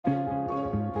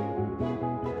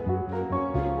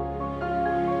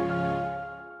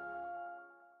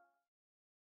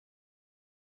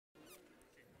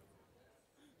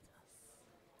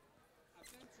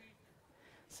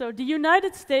So the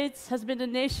United States has been a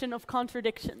nation of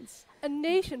contradictions. A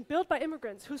nation built by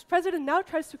immigrants whose president now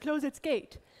tries to close its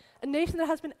gate. A nation that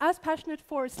has been as passionate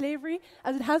for slavery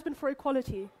as it has been for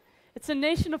equality. It's a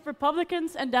nation of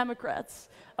Republicans and Democrats,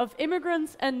 of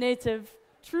immigrants and native,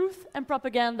 truth and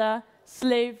propaganda,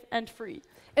 slave and free.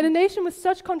 In a nation with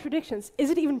such contradictions,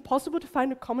 is it even possible to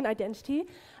find a common identity?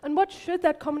 And what should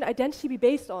that common identity be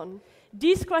based on?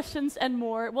 These questions and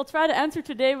more we'll try to answer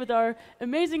today with our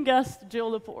amazing guest,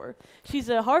 Jill Lepore. She's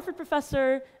a Harvard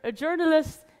professor, a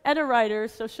journalist, and a writer,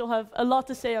 so she'll have a lot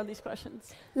to say on these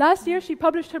questions. Last year, she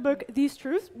published her book, These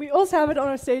Truths. We also have it on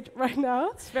our stage right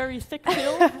now. It's very thick,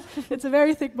 Jill. It's a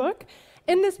very thick book.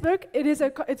 In this book,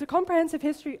 it's a comprehensive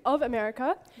history of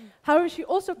America. However, she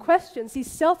also questions these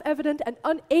self-evident and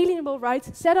unalienable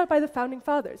rights set out by the Founding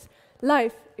Fathers: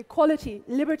 life, equality,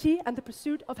 liberty, and the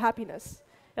pursuit of happiness.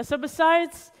 Yeah, so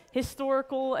besides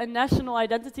historical and national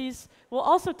identities, we'll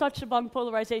also touch upon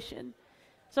polarization.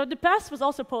 So the past was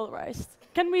also polarized.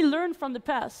 Can we learn from the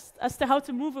past as to how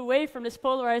to move away from this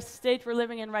polarized state we're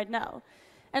living in right now?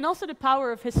 And also the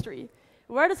power of history.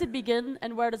 Where does it begin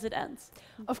and where does it end?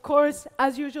 Of course,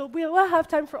 as usual, we will have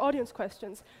time for audience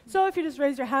questions. So if you just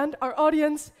raise your hand, our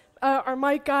audience, our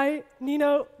mic guy,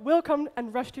 Nino, will come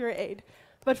and rush to your aid.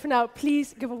 But for now,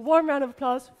 please give a warm round of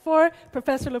applause for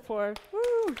Professor Lepore.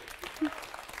 Woo!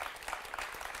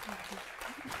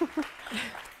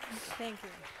 Thank you.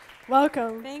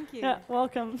 Welcome. Thank you. Yeah,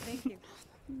 welcome. Thank you.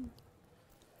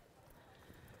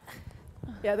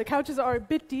 Yeah, the couches are a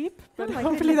bit deep, but Oh my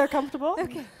hopefully they're comfortable.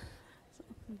 Okay.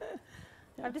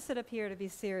 I have to sit up here to be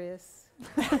serious.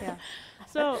 Yeah.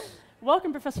 So,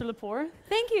 welcome, Professor Lepore.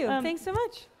 Thank you. Thanks so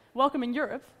much. Welcome in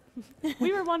Europe.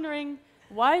 We were wondering,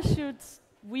 why should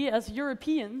we as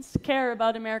Europeans care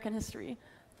about American history?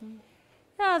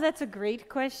 Oh, that's a great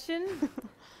question.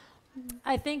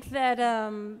 I think that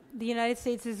the United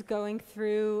States is going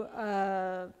through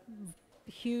a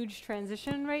huge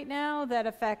transition right now that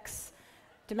affects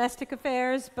domestic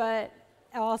affairs, but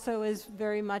also is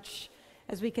very much,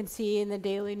 as we can see in the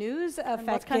daily news, affecting...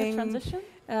 What kind of transition?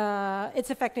 It's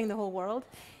affecting the whole world.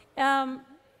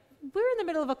 We're in the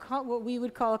middle of what we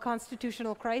would call a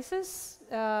constitutional crisis.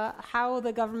 How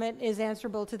the government is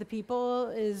answerable to the people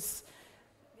is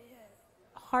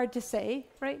hard to say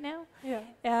right now.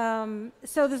 Yeah.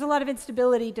 So there's a lot of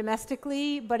instability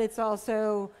domestically, but it's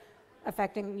also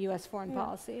affecting U.S. foreign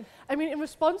policy. I mean, in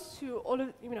response to all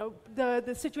of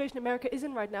the situation America is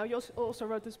in right now, you also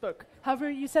wrote this book. However,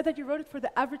 you said that you wrote it for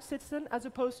the average citizen as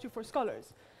opposed to for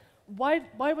scholars. Why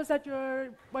was that your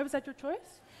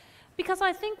choice? Because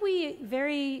I think we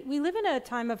live in a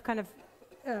time of kind of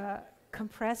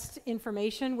compressed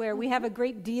information where we have a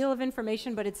great deal of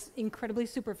information, but it's incredibly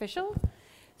superficial.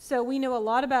 So we know a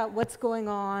lot about what's going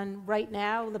on right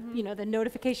now. The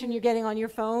notification you're getting on your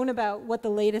phone about what the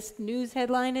latest news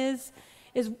headline is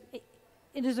it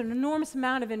is an enormous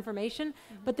amount of information,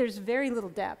 but there's very little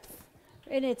depth.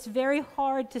 And it's very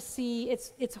hard to see,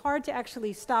 it's hard to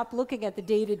actually stop looking at the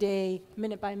day-to-day,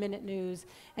 minute-by-minute news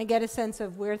and get a sense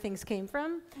of where things came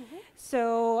from.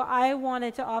 So I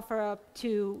wanted to offer up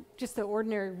to just the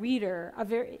ordinary reader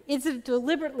it's a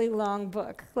deliberately long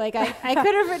book. Like I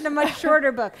could have written a much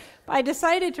shorter book, but I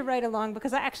decided to write a long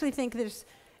because I actually think there's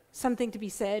something to be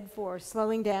said for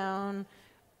slowing down,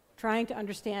 trying to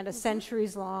understand a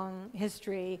centuries-long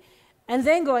history, and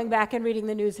then going back and reading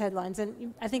the news headlines.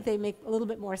 And I think they make a little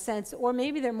bit more sense, or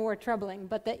maybe they're more troubling,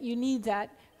 but that you need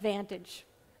that vantage.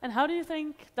 And how do you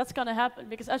think that's going to happen?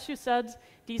 Because as you said,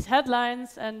 these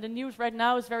headlines and the news right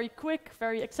now is very quick,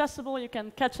 very accessible. You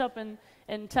can catch up in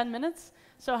 10 minutes.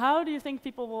 So how do you think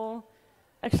people will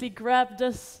actually grab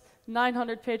this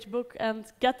 900-page book and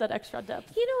get that extra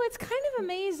depth? You know, it's kind of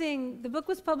amazing. The book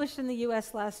was published in the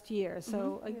US last year,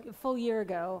 so a full year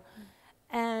ago.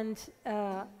 And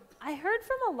I heard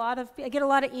from I get a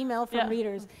lot of email from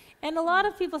readers, and a lot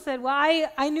of people said, well,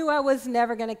 I knew I was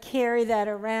never going to carry that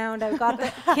around. I got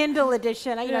the Kindle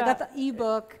edition, I got the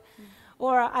ebook,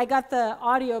 or I got the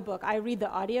audio book. I read the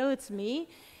audio, it's me.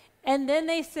 And then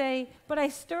they say, but I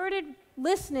started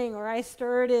listening, or I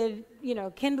started,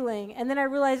 Kindling, and then I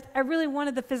realized I really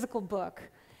wanted the physical book.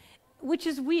 Which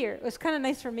is weird. It was kind of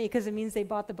nice for me because it means they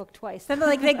bought the book twice. Then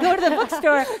they go to the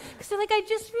bookstore because they're like, I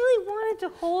just really wanted to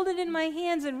hold it in my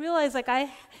hands and realize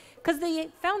because they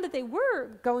found that they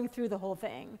were going through the whole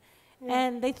thing.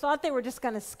 And they thought they were just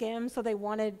going to skim, so they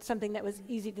wanted something that was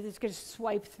easy to just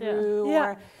swipe through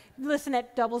or listen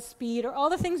at double speed, or all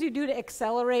the things you do to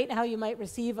accelerate how you might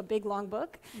receive a big, long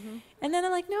book. And then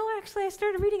they're like, no, actually, I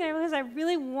started reading it because I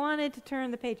really wanted to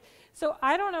turn the page. So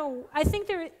I don't know. I think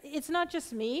it's not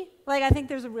just me. Like, I think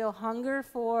there's a real hunger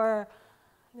for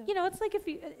you know, it's like if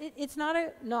you, it's not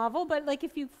a novel, but like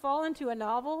if you fall into a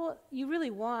novel, you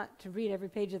really want to read every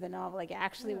page of the novel, like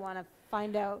actually want to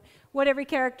find out what every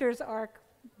character's arc,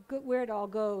 where it all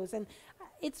goes. And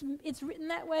it's written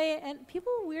that way, and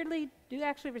people weirdly do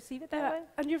actually receive it that way.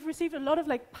 And you've received a lot of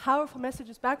like powerful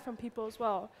messages back from people as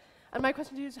well. And my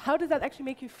question to you is, how does that actually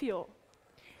make you feel?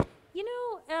 You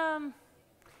know, I'm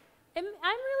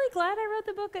really glad I wrote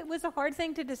the book. It was a hard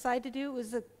thing to decide to do. It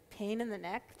was a pain in the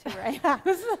neck to write. It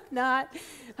was not.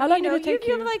 How long did it take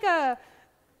you? You have like a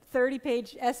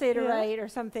 30-page essay to write or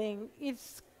something. It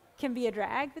can be a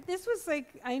drag. But this was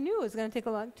like, I knew it was going to take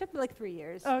a long. It took like 3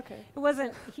 years. Oh, okay. It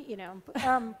wasn't, you know,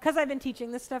 because I've been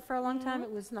teaching this stuff for a long time.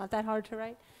 It was not that hard to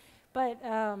write. But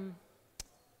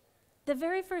the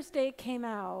very first day it came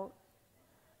out,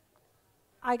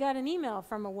 I got an email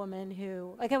from a woman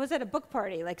who, like, I was at a book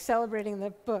party, like, celebrating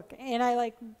the book, and I,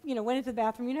 like, you know, went into the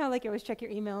bathroom. You know how, like, you always check your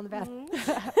email in the bathroom?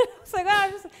 I was like,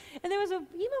 oh, and there was an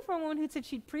email from a woman who said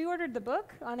she'd pre-ordered the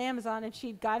book on Amazon, and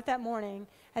she got it that morning,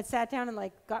 had sat down and,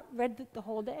 like, read the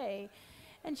whole day.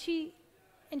 And she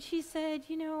said,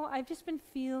 you know, I've just been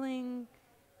feeling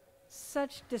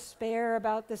such despair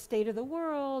about the state of the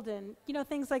world, and, you know,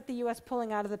 things like the U.S.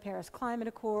 pulling out of the Paris Climate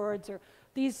Accords, or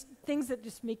these things that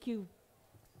just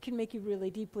can make you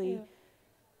really deeply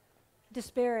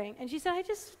despairing. And she said,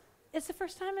 it's the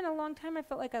first time in a long time I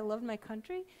felt like I loved my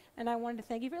country, and I wanted to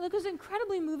thank you for it. Like, it was an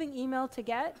incredibly moving email to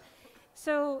get.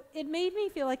 So it made me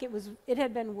feel like it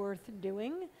had been worth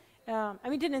doing. I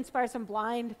mean, it didn't inspire some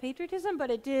blind patriotism,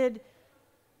 but it did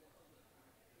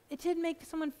make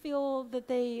someone feel that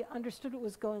they understood what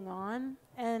was going on,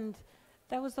 and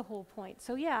that was the whole point.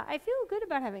 So yeah, I feel good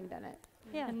about having done it.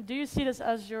 Yeah. And do you see this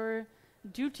as your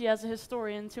duty as a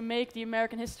historian to make the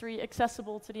American history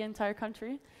accessible to the entire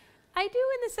country? I do,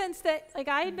 in the sense that, like,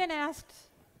 I had been asked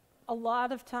a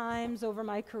lot of times over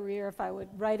my career if I would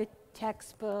write a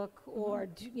textbook or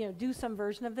do some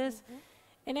version of this,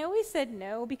 and I always said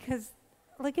no, because,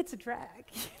 like, it's a drag.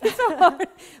 It's so hard.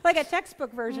 Like, a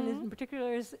textbook version in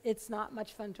particular, it's not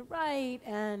much fun to write,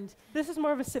 and this is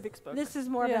more of a civics book. This is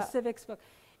more of a civics book.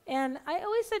 And I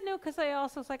always said no, because I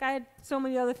also was like, I had so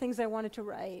many other things I wanted to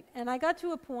write. And I got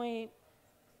to a point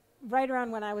right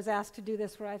around when I was asked to do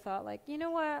this where I thought, like, you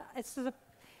know what,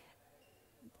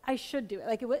 I should do it,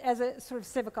 like, as a sort of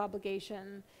civic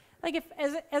obligation. Like, if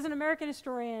as an American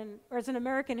historian, or as an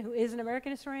American who is an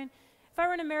American historian, if I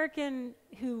were an American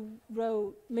who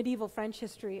wrote medieval French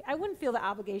history, I wouldn't feel the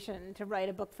obligation to write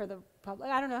a book for the public.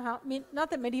 I don't know how, I mean,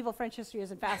 not that medieval French history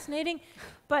isn't fascinating,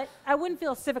 but I wouldn't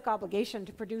feel a civic obligation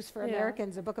to produce for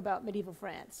Americans a book about medieval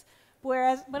France.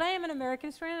 But I am an American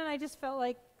historian, and I just felt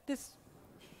like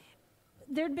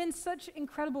there'd been such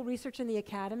incredible research in the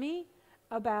academy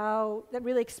that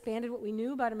really expanded what we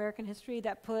knew about American history,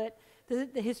 that put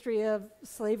the history of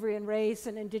slavery and race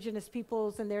and indigenous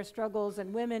peoples and their struggles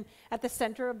and women at the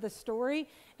center of the story,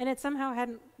 and it somehow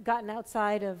hadn't gotten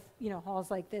outside of, you know,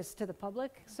 halls like this to the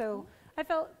public. So I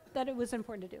felt that it was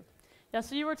important to do. Yeah,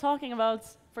 so you were talking about,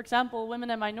 for example,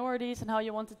 women and minorities and how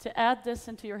you wanted to add this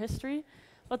into your history,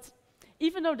 but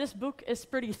even though this book is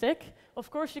pretty thick, of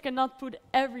course you cannot put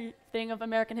everything of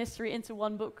American history into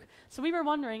one book. So we were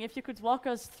wondering if you could walk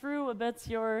us through a bit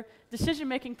your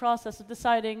decision-making process of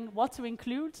deciding what to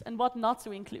include and what not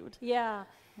to include. Yeah.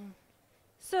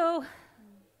 So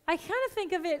I kind of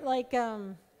think of it like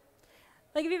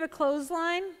if you have a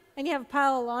clothesline and you have a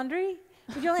pile of laundry,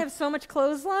 but you only have so much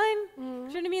clothesline. Do you know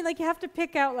what I mean? Like, you have to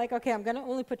pick out, like, okay, I'm going to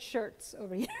only put shirts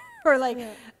over here. Or like,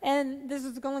 and this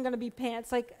is only going to be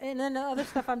pants. Like, and then the other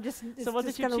stuff I'm just so what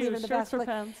just did you leave in choose, the shirts basket. or Like,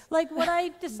 pants? like what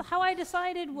how I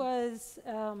decided was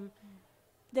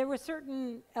there were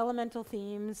certain elemental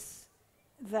themes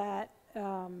that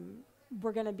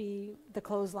were going to be the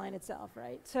clothesline itself,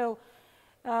 right? So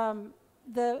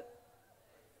the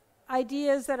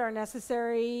ideas that are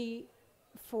necessary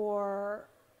for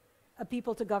a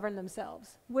people to govern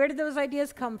themselves. Where did those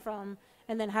ideas come from?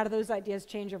 And then how do those ideas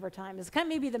change over time? It's kind of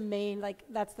maybe the main, like,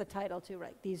 that's the title too,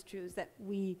 right? These truths, that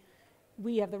we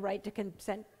have the right to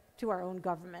consent to our own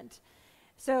government.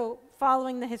 So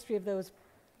following the history of those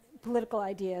political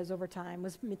ideas over time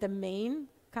was the main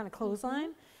kind of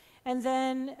clothesline. And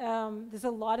then there's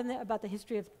a lot in there about the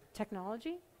history of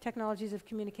technologies of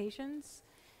communications.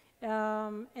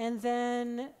 And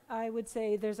then I would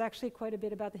say there's actually quite a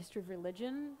bit about the history of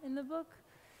religion in the book.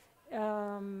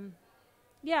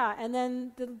 Yeah, and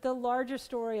then the larger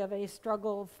story of a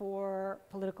struggle for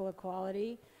political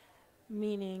equality,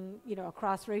 meaning, you know,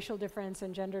 across racial difference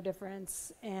and gender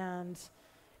difference, and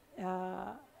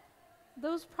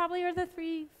those probably are the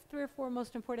three or four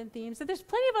most important themes. So there's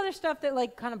plenty of other stuff that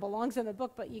like kind of belongs in the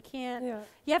book, but you can't. Yeah.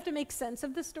 You have to make sense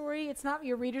of the story. It's not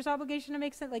your reader's obligation to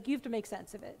make sense. Like you have to make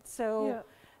sense of it. So. Yeah.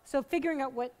 So figuring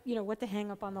out what to hang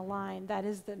up on the line, that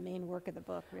is the main work of the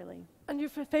book, really. And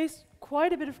you've faced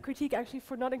quite a bit of critique, actually,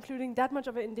 for not including that much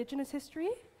of an indigenous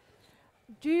history.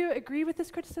 Do you agree with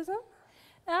this criticism?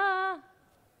 Yes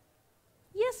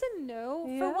and no.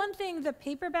 Yeah. For one thing, the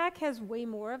paperback has way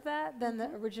more of that than the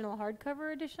original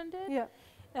hardcover edition did.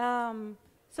 Yeah.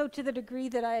 So to the degree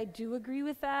that I do agree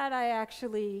with that, I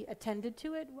actually attended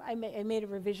to it. I made a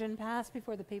revision pass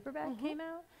before the paperback came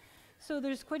out. So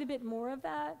there's quite a bit more of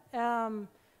that.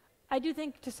 I do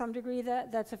think to some degree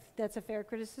that that's a fair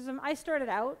criticism. I started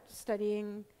out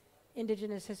studying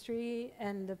indigenous history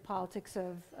and the politics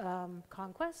of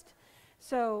conquest.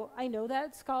 So I know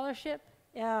that scholarship.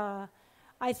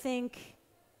 I think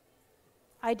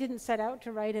I didn't set out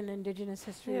to write an indigenous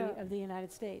history of the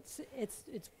United States.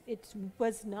 It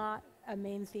was not a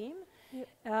main theme.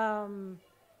 Yeah.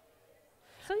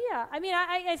 So yeah, I mean,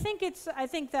 I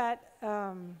think that.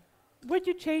 Would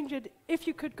you change it if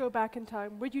you could go back in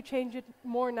time? Would you change it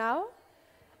more now?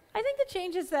 I think the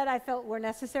changes that I felt were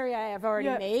necessary I have already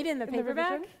made in the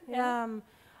paperback.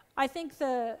 I think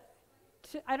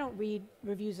I don't read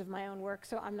reviews of my own work,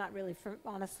 so I'm not really,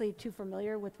 honestly, too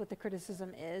familiar with what the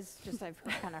criticism is. Just I've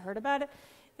kind of heard about it.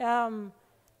 I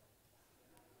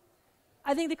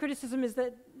think the criticism is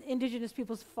that indigenous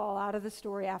peoples fall out of the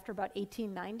story after about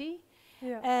 1890.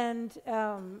 Yeah. And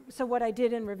so what I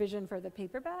did in revision for the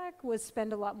paperback was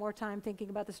spend a lot more time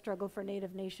thinking about the struggle for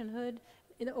native nationhood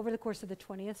over the course of the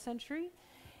 20th century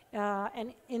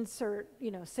and insert,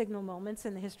 signal moments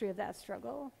in the history of that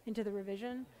struggle into the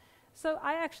revision. So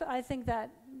I think that,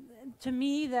 to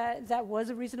me, that was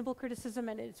a reasonable criticism,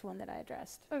 and it's one that I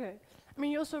addressed. Okay. I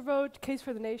mean, you also wrote Case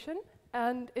for the Nation,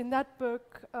 and in that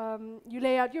book, you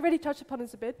lay out, you already touched upon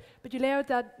this a bit, but you lay out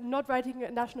that not writing a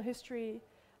national history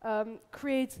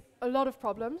creates a lot of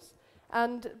problems,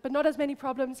 but not as many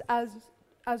problems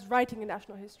as writing a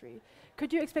national history.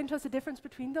 Could you explain to us the difference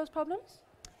between those problems?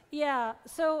 Yeah,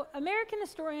 so American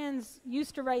historians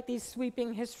used to write these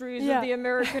sweeping histories of the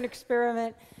American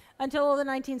experiment until the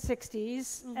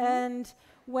 1960s, and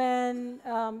when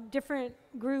different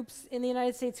groups in the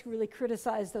United States really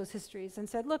criticized those histories and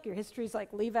said, look, your histories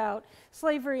like leave out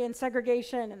slavery and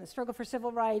segregation and the struggle for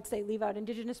civil rights, they leave out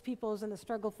indigenous peoples and the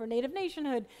struggle for native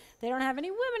nationhood, they don't have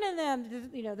any women in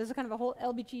them. There's a kind of a whole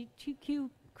LGBTQ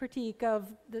critique of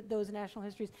those national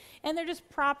histories. And they're just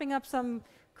propping up some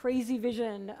crazy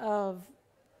vision of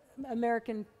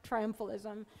American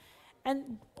triumphalism.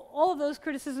 And all of those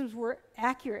criticisms were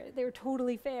accurate. They were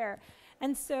totally fair.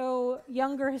 And so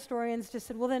younger historians just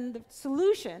said, well, then the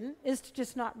solution is to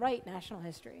just not write national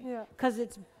history because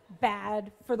it's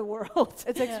bad for the world.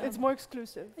 It's more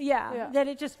exclusive. That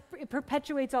it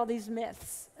perpetuates all these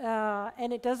myths.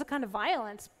 And it does a kind of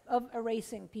violence of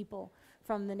erasing people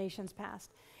from the nation's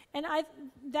past. And I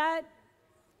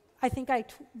think I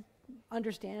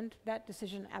understand that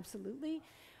decision absolutely.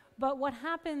 But what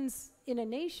happens in a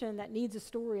nation that needs a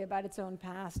story about its own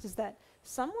past is that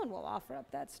someone will offer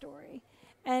up that story.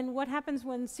 And what happens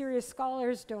when serious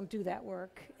scholars don't do that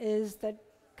work is that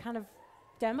kind of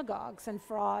demagogues and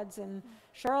frauds and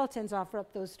charlatans offer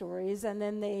up those stories, and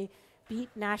then they beat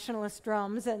nationalist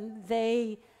drums, and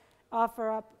they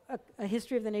offer up a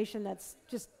history of the nation that's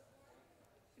just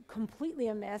completely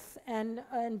a myth and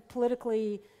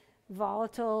politically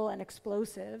volatile and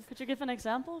explosive. Could you give an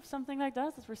example of something like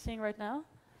that we're seeing right now?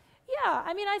 Yeah,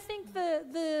 I mean, I think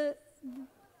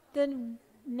the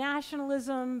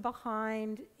nationalism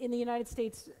behind, in the United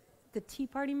States, the Tea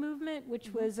Party movement,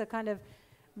 which was a kind of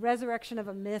resurrection of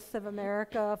a myth of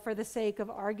America for the sake of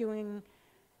arguing.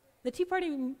 The Tea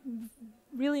Party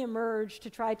really emerged to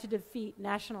try to defeat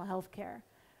national health care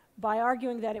by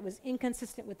arguing that it was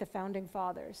inconsistent with the founding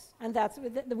fathers, and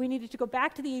we needed to go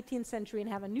back to the 18th century and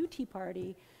have a new Tea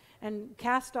Party and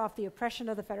cast off the oppression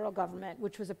of the federal government,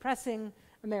 which was oppressing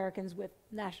Americans with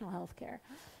national health care.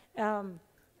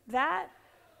 That,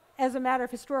 as a matter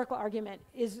of historical argument,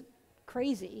 is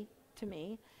crazy to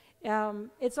me.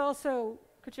 It's also...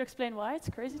 Could you explain why it's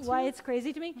crazy to you? Why it's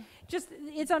crazy to me? Just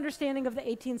its understanding of the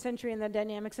 18th century and the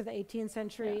dynamics of the 18th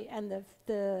century and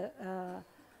the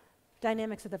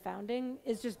dynamics of the founding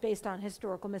is just based on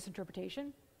historical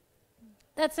misinterpretation.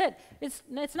 That's it.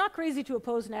 It's not crazy to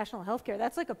oppose national health care.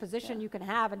 That's like a position you can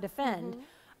have and defend.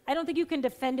 I don't think you can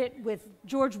defend it with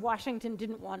George Washington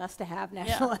didn't want us to have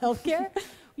national health care.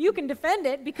 You can defend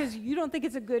it because you don't think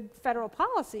it's a good federal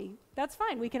policy. That's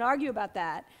fine. We can argue about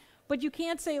that. But you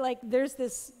can't say, like, there's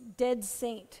this dead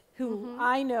saint who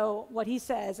I know what he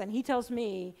says, and he tells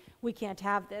me we can't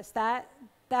have this.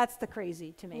 That's the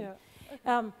crazy to me.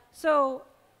 Yeah. Okay. So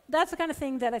that's the kind of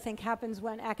thing that I think happens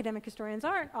when academic historians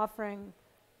aren't offering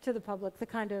to the public the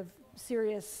kind of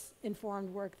serious, informed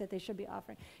work that they should be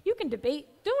offering. You can debate,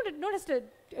 don't have to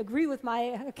agree with my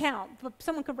account, but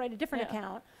someone could write a different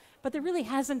account. But there really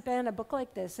hasn't been a book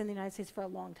like this in the United States for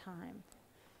a long time.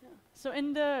 So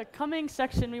in the coming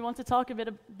section, we want to talk a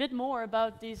bit more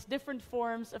about these different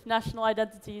forms of national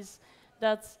identities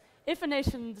that, if a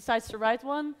nation decides to write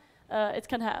one, it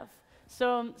can have.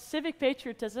 So civic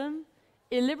patriotism,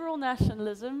 illiberal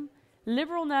nationalism,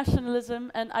 liberal nationalism,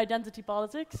 and identity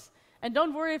politics. And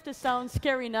don't worry if this sounds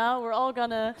scary now. We're all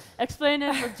gonna explain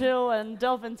it with Jill and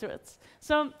delve into it.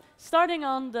 So starting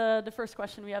on the first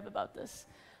question we have about this.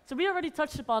 So we already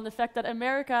touched upon the fact that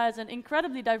America is an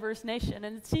incredibly diverse nation,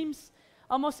 and it seems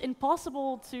almost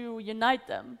impossible to unite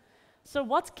them. So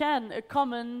what can a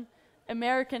common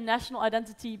American national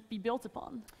identity be built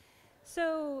upon?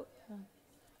 So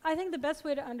I think the best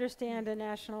way to understand a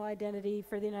national identity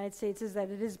for the United States is that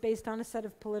it is based on a set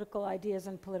of political ideas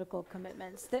and political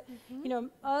commitments. That, you know,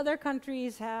 other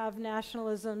countries have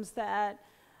nationalisms that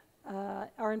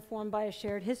are informed by a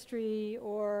shared history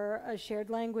or a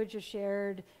shared language, a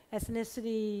shared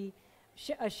ethnicity,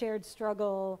 a shared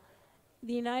struggle.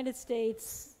 The United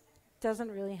States doesn't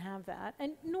really have that,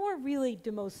 and nor really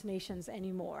do most nations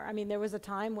anymore. I mean, there was a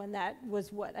time when that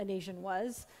was what a nation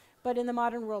was, but in the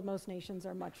modern world, most nations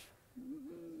are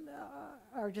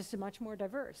just much more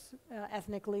diverse,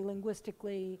 ethnically,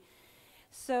 linguistically.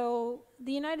 So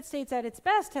the United States, at its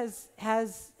best,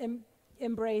 has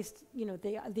embraced, you know,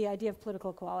 the idea of political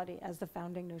equality as the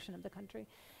founding notion of the country,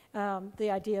 the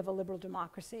idea of a liberal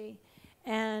democracy,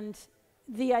 and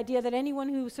the idea that anyone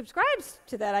who subscribes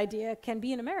to that idea can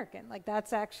be an American. Like,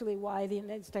 that's actually why the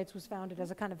United States was founded, as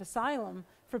a kind of asylum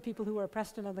for people who were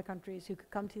oppressed in other countries who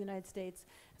could come to the United States.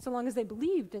 So long as they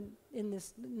believed in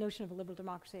this notion of a liberal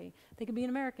democracy, they could be an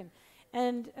American.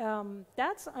 And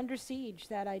that's under siege,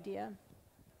 that idea.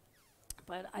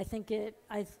 But I think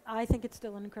it's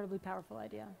still an incredibly powerful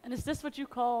idea. And is this what you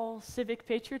call civic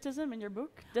patriotism in your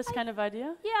book? This kind of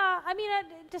idea? Yeah, I mean,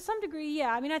 to some degree,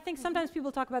 yeah. I mean, I think sometimes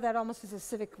people talk about that almost as a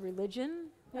civic religion,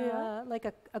 like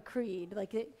a creed.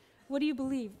 Like, what do you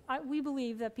believe? We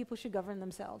believe that people should govern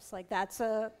themselves. Like,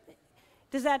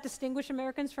 does that distinguish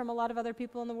Americans from a lot of other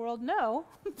people in the world? No,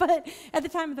 but at the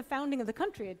time of the founding of the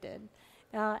country, it did,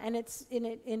 and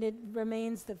it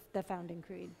remains the founding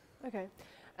creed. Okay.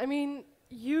 I mean,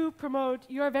 you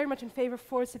are very much in favor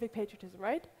for civic patriotism,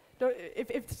 right?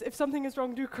 If something is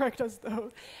wrong, do correct us,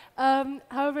 though.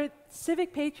 However,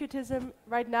 civic patriotism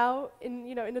right now,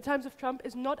 in the times of Trump,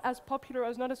 is not as popular or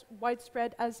is not as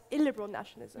widespread as illiberal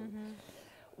nationalism.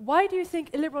 Why do you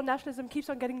think illiberal nationalism keeps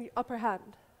on getting the upper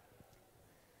hand?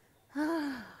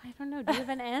 I don't know. Do you have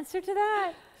an answer to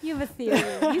that? You have a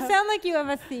theory. You sound like you have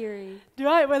a theory. Do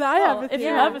I? Well, I have a theory. If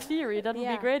you have a theory, that would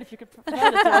be great if you could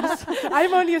provide it to us.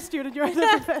 I'm only a student. You're the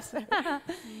professor.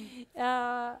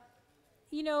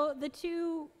 You know, the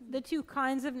two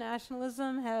kinds of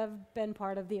nationalism have been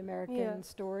part of the American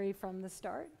story from the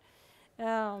start.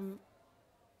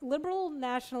 Liberal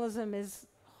nationalism is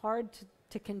hard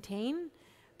to contain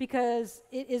because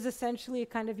it is essentially a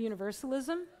kind of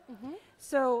universalism.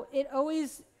 So it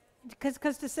always,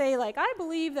 because to say, like, I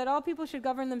believe that all people should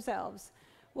govern themselves,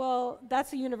 well,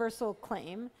 that's a universal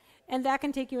claim. And that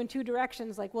can take you in two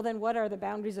directions, like, well, then what are the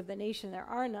boundaries of the nation? There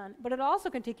are none. But it also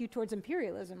can take you towards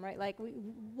imperialism, right? Like,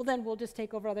 then we'll just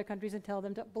take over other countries and tell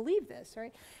them to believe this,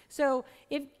 right? So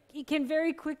it can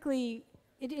very quickly,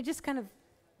 it just kind of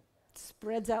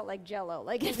spreads out like Jell-O.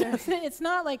 Like, it's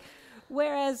not like,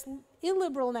 whereas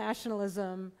illiberal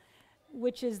nationalism,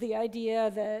 which is the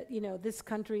idea that, you know, this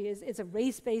country it's a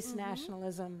race-based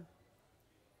nationalism,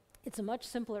 it's a much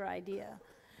simpler idea.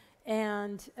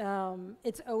 And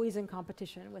it's always in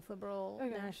competition with liberal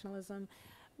nationalism.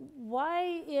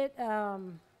 Why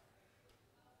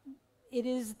it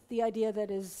is the idea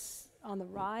that is on the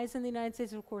rise in the United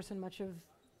States, of course, in much of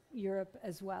Europe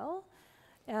as well.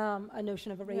 A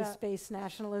notion of a race-based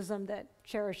nationalism that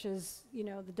cherishes, you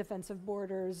know, the defense of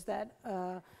borders,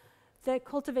 that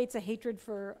cultivates a hatred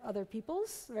for other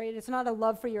people's, right? It's not a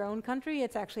love for your own country,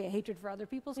 it's actually a hatred for other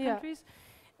people's countries.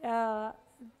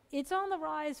 It's on the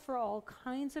rise for all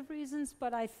kinds of reasons,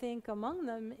 but I think among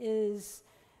them is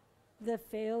the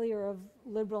failure of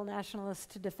liberal nationalists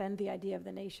to defend the idea of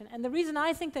the nation. And the reason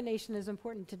I think the nation is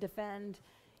important to defend,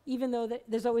 even though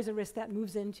there's always a risk that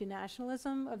moves into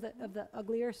nationalism of the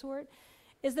uglier sort,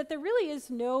 is that there really is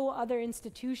no other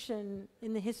institution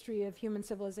in the history of human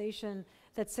civilization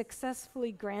that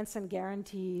successfully grants and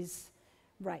guarantees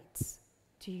rights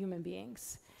to human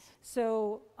beings.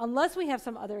 So unless we have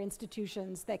some other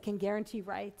institutions that can guarantee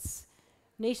rights,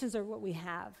 nations are what we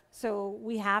have. So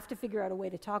we have to figure out a way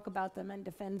to talk about them and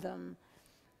defend them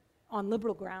on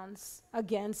liberal grounds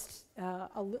against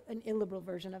an illiberal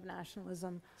version of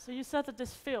nationalism. So you said that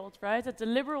this failed, right? That the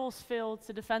liberals failed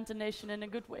to defend the nation in a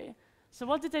good way. So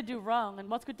what did they do wrong, and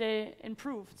what could they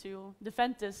improve to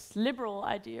defend this liberal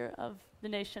idea of the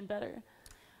nation better?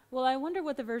 Well, I wonder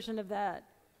what the version of that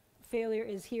failure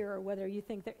is here, or whether you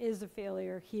think there is a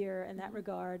failure here in that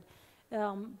regard.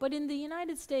 But in the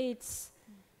United States,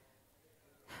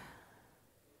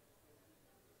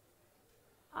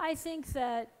 I think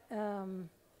that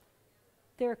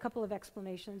there are a couple of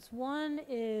explanations. One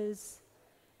is,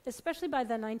 especially by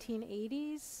the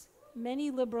 1980s, many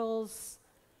liberals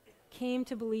came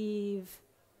to believe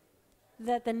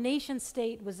that the nation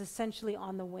state was essentially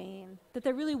on the wane, that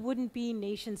there really wouldn't be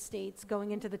nation states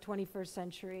going into the 21st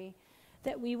century,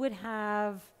 that we would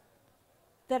have,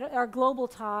 that our global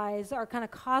ties, our kind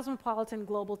of cosmopolitan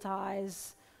global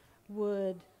ties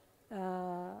would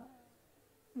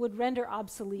render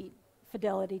obsolete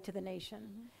fidelity to the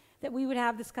nation, that we would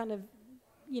have this kind of,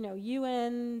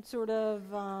 UN sort of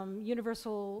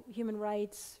universal human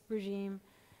rights regime,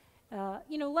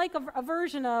 like a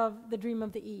version of the dream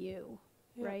of the EU,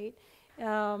 right?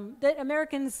 That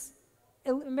American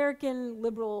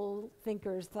liberal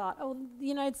thinkers thought, oh, the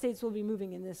United States will be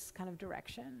moving in this kind of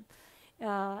direction.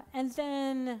 And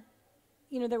then,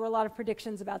 there were a lot of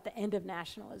predictions about the end of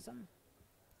nationalism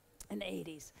in the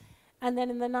 80s. And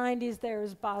then in the 90s, there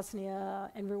was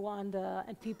Bosnia and Rwanda,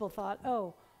 and people thought,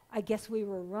 oh, I guess we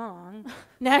were wrong.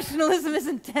 Nationalism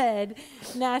isn't dead.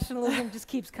 Nationalism just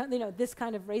keeps, this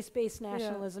kind of race-based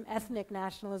nationalism, ethnic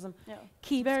nationalism,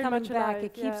 keeps coming back.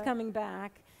 It keeps coming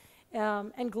back.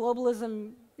 And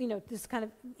globalism, this kind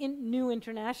of new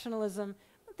internationalism,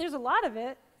 there's a lot of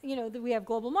it. That we have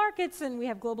global markets, and we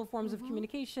have global forms of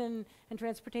communication and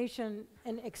transportation,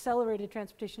 and accelerated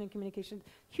transportation and communication,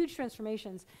 huge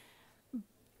transformations.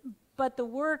 But the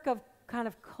work of kind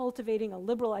of cultivating a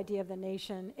liberal idea of the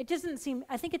nation,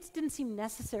 I think it didn't seem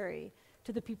necessary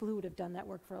to the people who would have done that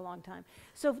work for a long time.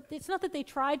 So it's not that they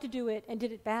tried to do it and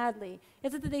did it badly,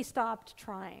 it's that they stopped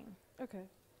trying. Okay.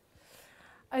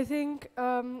 I think,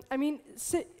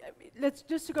 let's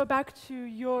just to go back to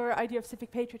your idea of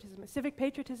civic patriotism. Civic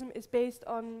patriotism is based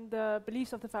on the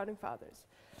beliefs of the Founding Fathers.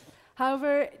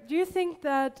 However, do you think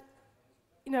that,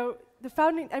 the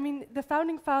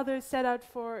Founding Fathers set out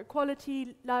for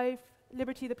equality, life,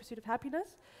 liberty, the pursuit of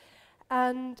happiness,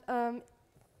 and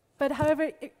but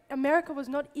however, America was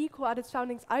not equal at its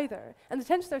foundings either, and the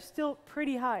tensions are still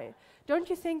pretty high. Don't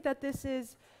you think that this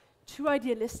is too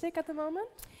idealistic at the moment?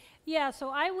 Yeah, so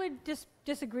I would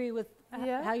disagree with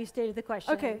how you stated the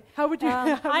question. Okay, how would you?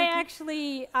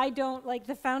 I don't like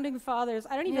the Founding Fathers.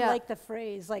 I don't even like the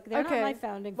phrase. Like, they're not my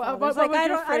Founding Fathers.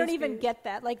 I don't even get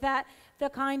that. Like that, the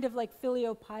kind of like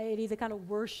filial piety, the kind of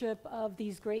worship of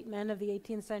these great men of the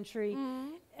 18th century.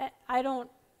 I don't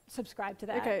subscribe to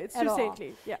that. Okay, it's too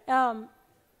saintly. Yeah.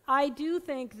 I do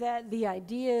think that the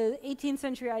 18th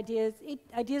century ideas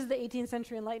of the 18th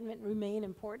century Enlightenment remain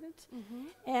important,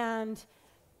 and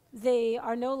they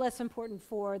are no less important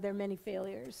for their many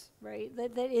failures, right?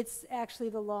 That it's actually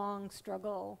the long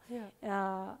struggle.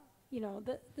 But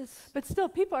still,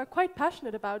 people are quite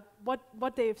passionate about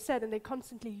what they have said, and they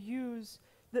constantly use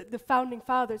the Founding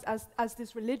Fathers as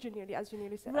this religion, nearly, as you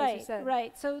nearly said.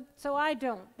 Right. So I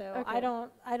don't, though. Okay.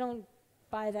 I don't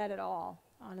buy that at all,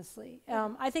 honestly.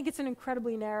 I think it's an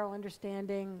incredibly narrow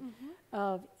understanding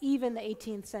of even the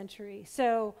 18th century.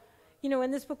 So,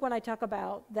 in this book, when I talk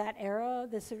about that era,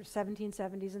 the sort of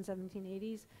 1770s and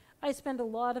 1780s, I spend a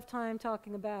lot of time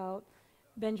talking about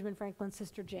Benjamin Franklin's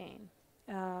sister Jane,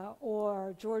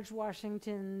 or George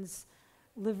Washington's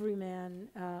liveryman,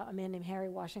 a man named Harry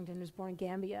Washington, who was born in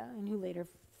Gambia and who later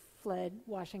fled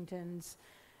Washington's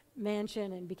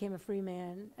mansion and became a free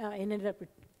man, and ended up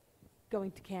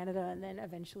going to Canada and then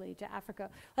eventually to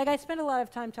Africa. Like, I spend a lot of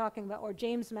time talking about, or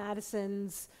James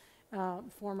Madison's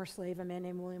former slave, a man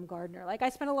named William Gardner. Like, I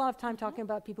spent a lot of time talking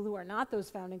about people who are not those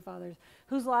Founding Fathers,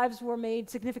 whose lives were made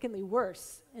significantly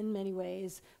worse in many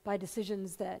ways by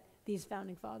decisions that these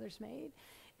Founding Fathers made.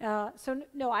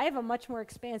 No, I have a much more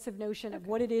expansive notion of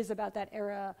what it is about that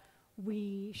era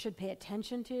we should pay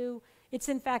attention to. It's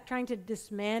in fact trying to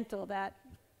dismantle that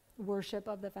worship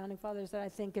of the Founding Fathers that I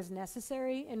think is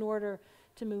necessary in order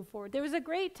to move forward. There was a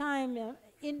great time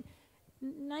in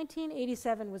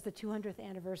 1987 was the 200th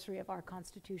anniversary of our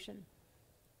Constitution,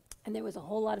 and there was a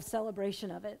whole lot of celebration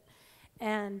of it.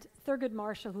 And Thurgood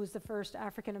Marshall, who was the first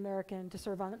African American to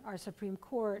serve on our Supreme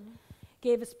Court,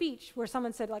 gave a speech where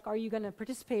someone said, like, are you going to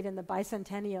participate in the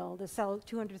bicentennial, the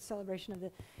 200th celebration of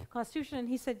the Constitution? And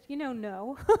he said,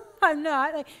 no, I'm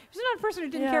not. Like, he's not a person who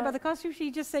didn't care about the Constitution.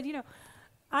 He just said,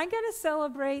 I'm going to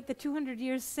celebrate the 200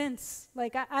 years since.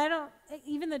 Like, I don't,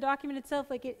 even the document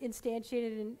itself, like, it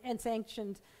instantiated and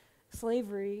sanctioned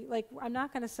slavery. Like, I'm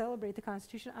not going to celebrate the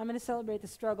Constitution. I'm going to celebrate the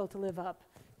struggle to live up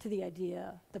to the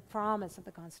idea, the promise of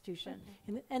the Constitution.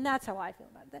 And that's how I feel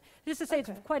about it. Just to say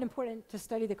it's quite important to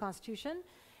study the Constitution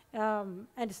and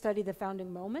to study the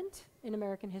founding moment in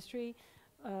American history,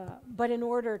 but in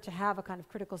order to have a kind of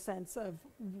critical sense of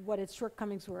what its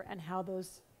shortcomings were and how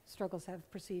those struggles have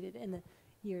proceeded in the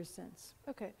years since.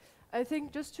 Okay. I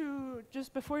think just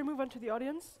before we move on to the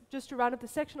audience, just to round up the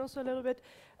section also a little bit,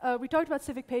 we talked about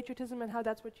civic patriotism and how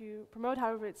that's what you promote,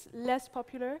 however it's less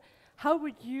popular. How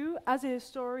would you, as a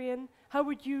historian,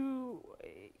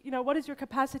 what is your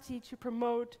capacity to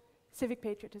promote civic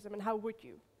patriotism, and how would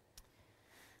you?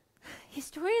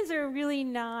 Historians are really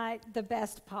not the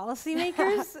best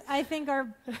policymakers. I think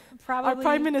are probably our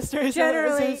prime minister is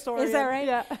a historian. Is that right?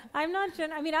 Yeah. I'm not.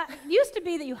 It used to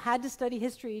be that you had to study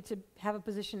history to have a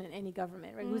position in any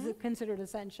government. Right? It was considered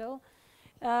essential.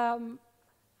 I'm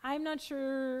not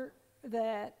sure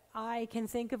that I can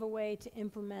think of a way to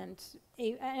implement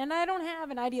and I don't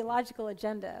have an ideological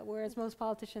agenda, whereas most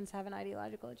politicians have an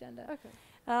ideological agenda. Okay.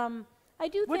 I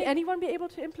do. Would anyone be able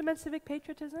to implement civic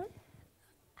patriotism?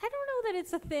 I don't know that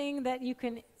it's a thing that you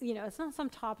can, it's not some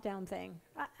top-down thing.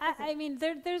 I mean,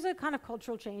 there's a kind of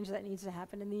cultural change that needs to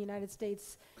happen in the United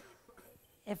States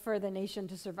for the nation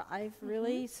to survive,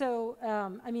 really. So,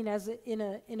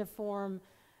 in a form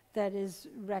that is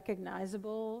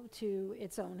recognizable to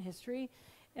its own history.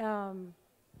 I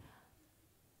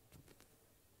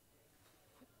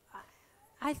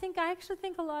actually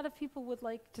think a lot of people would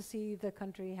like to see the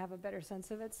country have a better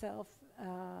sense of itself.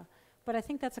 But I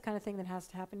think that's the kind of thing that has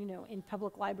to happen, in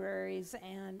public libraries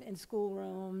and in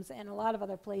schoolrooms and a lot of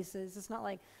other places. It's not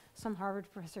like some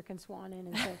Harvard professor can swan in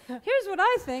and say, here's what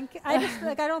I think. I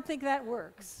don't think that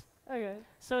works. Okay.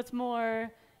 So it's more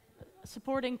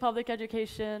supporting public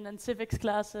education and civics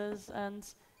classes and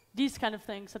these kind of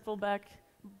things that will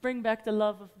bring back the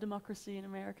love of democracy in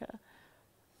America.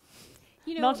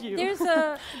 Not you.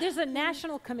 There's a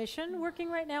national commission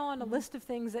working right now on a list of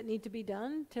things that need to be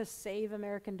done to save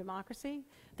American democracy.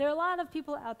 There are a lot of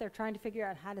people out there trying to figure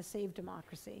out how to save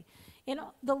democracy. And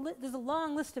there's a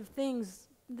long list of things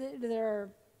that are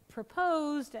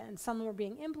proposed, and some are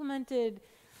being implemented.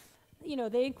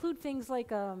 They include things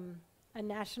like a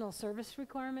national service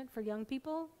requirement for young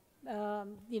people.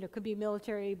 Could be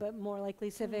military, but more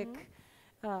likely civic,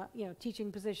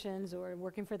 teaching positions or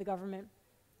working for the government,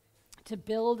 to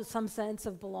build some sense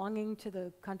of belonging to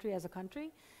the country as a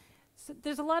country. So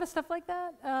there's a lot of stuff like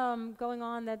that going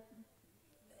on that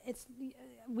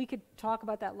we could talk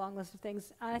about that long list of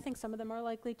things. I think some of them are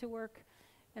likely to work,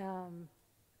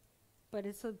 but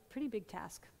it's a pretty big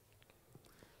task.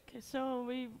 Okay, so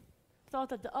we thought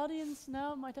that the audience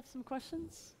now might have some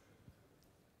questions.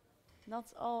 Not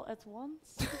all at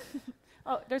once.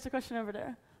 Oh, there's a question over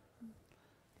there.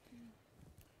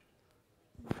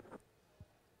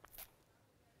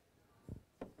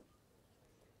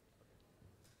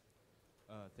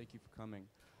 Thank you for coming.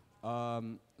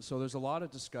 So there's a lot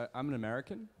of I'm an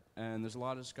American, and there's a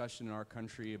lot of discussion in our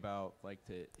country about like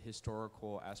the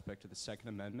historical aspect of the Second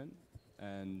Amendment,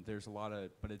 and there's a lot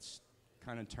of, but it's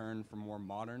kind of turned from more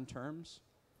modern terms.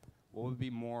 What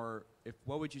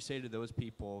would you say to those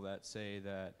people that say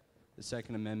that the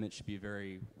Second Amendment should be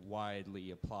very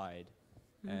widely applied,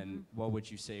 and what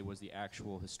would you say was the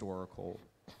actual historical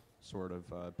sort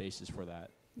of basis for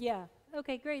that? Yeah.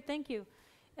 Okay. Great. Thank you.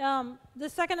 The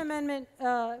Second Amendment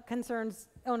concerns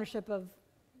ownership of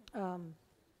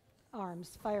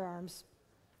firearms.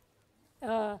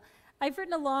 I've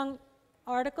written a long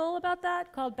article about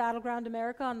that called Battleground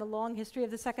America, on the long history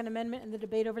of the Second Amendment and the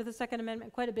debate over the Second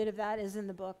Amendment. Quite a bit of that is in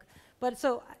the book. But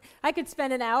so I could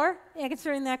spend an hour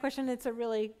answering that question. It's a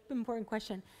really important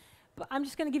question. But I'm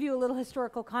just going to give you a little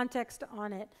historical context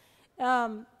on it.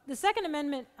 The Second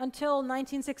Amendment, until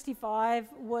 1965,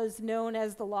 was known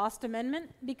as the Lost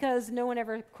Amendment because no one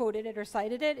ever quoted it or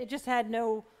cited it. It just had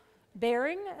no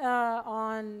bearing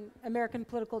on American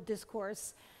political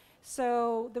discourse.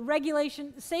 So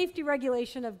the safety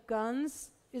regulation of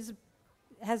guns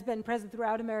has been present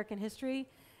throughout American history.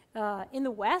 In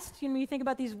the West, when you think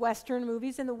about these Western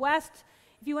movies, in the West,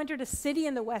 if you entered a city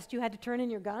in the West, you had to turn in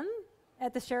your gun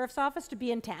at the sheriff's office to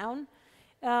be in town.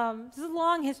 There's a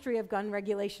long history of gun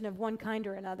regulation of one kind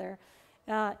or another.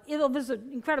 There's an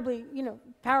incredibly,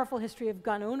 powerful history of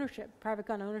gun ownership, private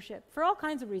gun ownership, for all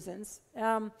kinds of reasons.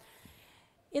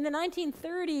 In the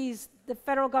 1930s, the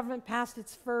federal government passed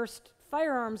its first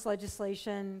firearms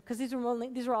legislation, because these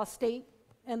were all state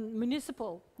and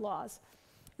municipal laws.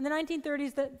 In the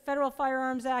 1930s, the Federal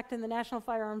Firearms Act and the National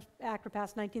Firearms Act were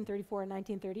passed in 1934 and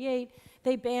 1938.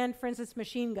 They banned, for instance,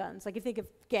 machine guns. Like if you think of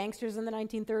gangsters in the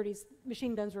 1930s,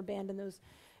 machine guns were banned in those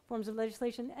forms of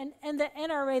legislation. And the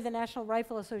NRA, the National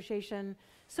Rifle Association,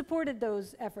 supported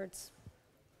those efforts.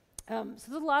 So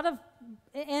there's a lot of,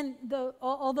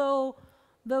 although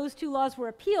those two laws were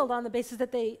appealed on the basis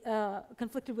that they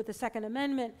conflicted with the Second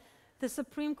Amendment, the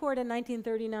Supreme Court in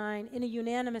 1939, in a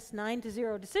unanimous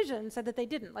 9-0 decision, said that they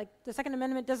didn't. Like, the Second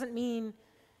Amendment doesn't mean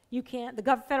you can't,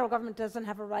 the federal government doesn't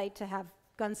have a right to have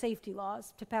gun safety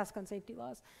laws, to pass gun safety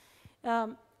laws.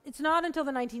 It's not until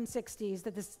the 1960s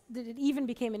that it even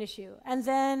became an issue. And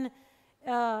then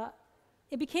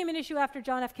it became an issue after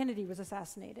John F. Kennedy was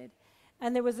assassinated.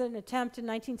 And there was an attempt in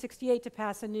 1968 to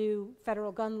pass a new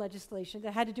federal gun legislation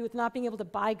that had to do with not being able to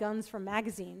buy guns from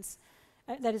magazines.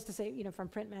 That is to say, from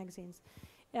print magazines.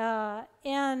 That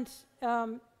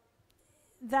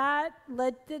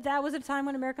was a time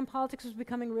when American politics was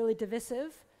becoming really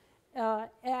divisive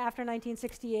after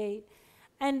 1968.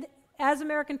 And as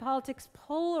American politics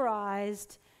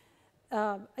polarized,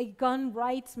 a gun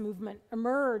rights movement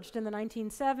emerged in the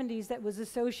 1970s that was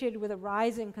associated with a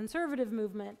rising conservative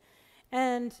movement.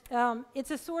 And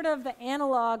it's a sort of the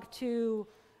analog to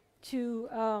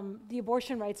the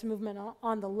abortion rights movement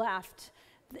on the left.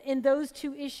 In those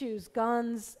two issues,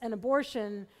 guns and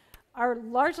abortion are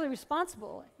largely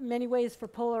responsible in many ways for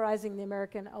polarizing the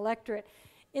American electorate.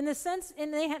 In the sense,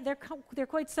 and they're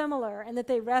quite similar in that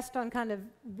they rest on kind of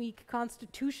weak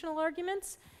constitutional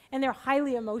arguments, and they're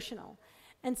highly emotional.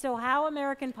 And so how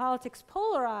American politics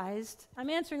polarized, I'm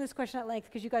answering this question at length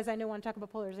because you guys I know want to talk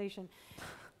about polarization.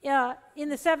 In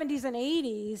the 70s and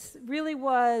 80s really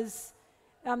was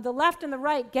the left and the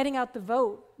right getting out the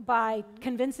vote by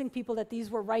convincing people that these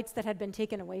were rights that had been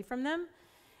taken away from them.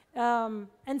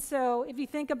 And so if you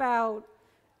think about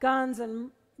guns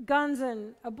and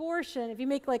abortion, if you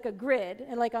make like a grid,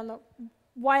 and like on the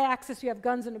y-axis you have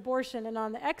guns and abortion, and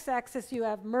on the x-axis you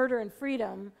have murder and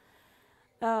freedom,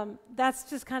 that's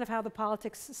just kind of how the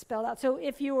politics spelled out. So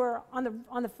if you were on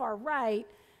the far right,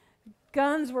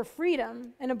 guns were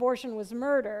freedom and abortion was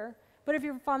murder. But if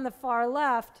you're on the far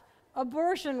left,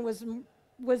 abortion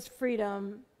was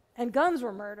freedom and guns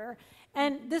were murder.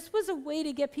 And this was a way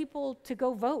to get people to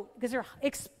go vote, because they're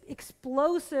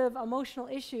explosive emotional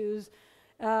issues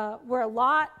where a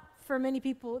lot for many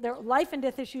people, they're life and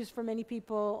death issues for many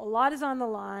people, a lot is on the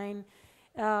line.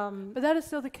 But that is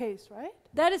still the case, right?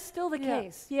 That is still the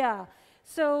case, yeah.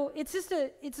 So it's just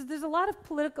there's a lot of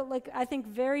political, like I think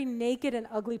very naked and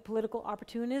ugly political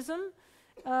opportunism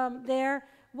there.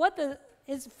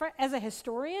 As a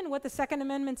historian, what the Second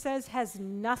Amendment says has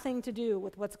nothing to do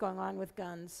with what's going on with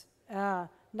guns.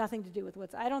 Nothing to do with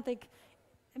I don't think,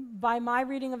 by my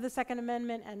reading of the Second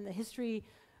Amendment and the history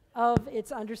of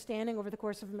its understanding over the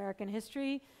course of American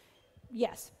history,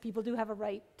 yes, people do have a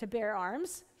right to bear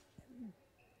arms,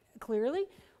 clearly,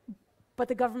 but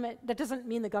that doesn't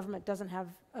mean the government doesn't have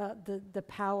the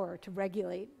power to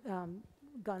regulate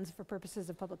guns for purposes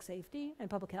of public safety and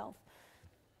public health.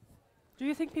 Do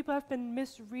you think people have been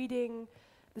misreading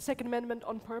the Second Amendment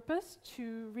on purpose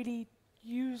to really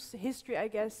use history, I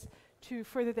guess, to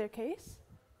further their case?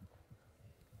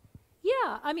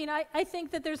 Yeah, I mean, I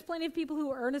think that there's plenty of people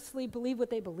who earnestly believe what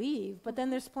they believe, but then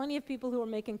there's plenty of people who are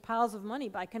making piles of money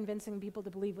by convincing people to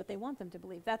believe what they want them to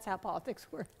believe. That's how politics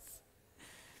works.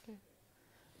 Okay.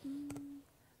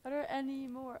 Are there any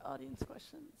more audience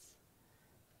questions?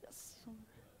 Yes. Sorry?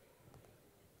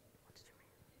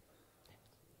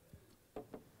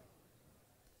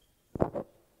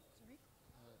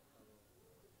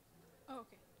 Oh,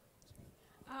 okay.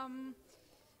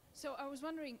 So I was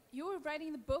wondering, you were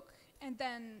writing the book and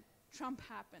then Trump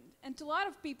happened. And to a lot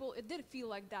of people, it did feel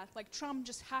like that, like Trump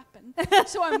just happened.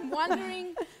 So I'm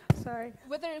wondering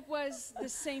whether it was the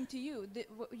same to you.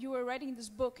 You were writing this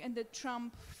book and did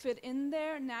Trump fit in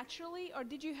there naturally? Or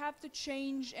did you have to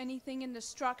change anything in the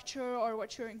structure or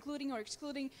what you're including or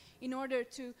excluding in order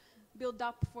to build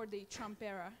up for the Trump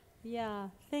era? Yeah,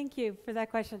 thank you for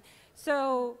that question.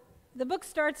 So the book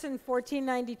starts in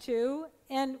 1492,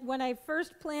 and when I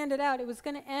first planned it out, it was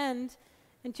going to end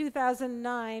in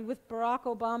 2009 with Barack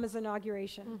Obama's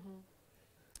inauguration,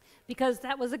 because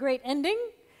that was a great ending.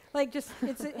 Like, just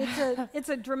it's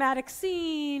a dramatic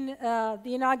scene. The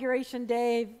inauguration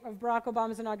day of Barack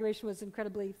Obama's inauguration was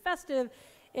incredibly festive.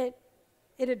 It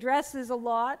it addresses a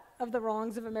lot of the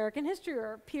wrongs of American history,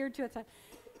 or appeared to at the time.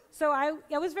 So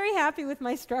I was very happy with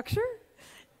my structure.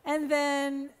 And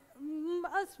then,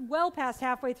 well past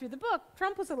halfway through the book,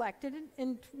 Trump was elected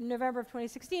in November of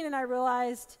 2016, and I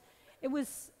realized it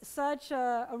was such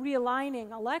a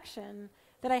realigning election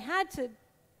that I had to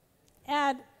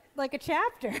add like a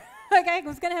chapter. Like I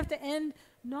was going to have to end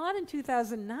not in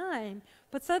 2009,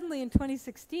 but suddenly in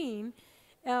 2016,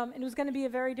 and it was going to be a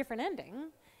very different ending.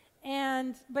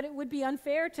 But it would be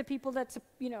unfair to people that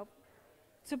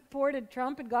supported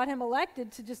Trump and got him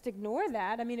elected to just ignore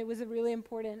that. I mean, it was a really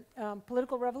important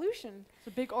political revolution. It's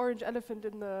a big orange elephant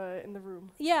in the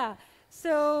room. Yeah.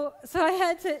 So I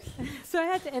had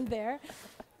to end there.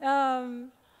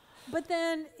 But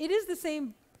then it is the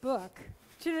same book.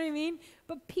 Do you know what I mean?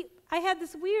 But I had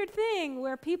this weird thing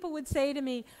where people would say to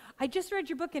me, I just read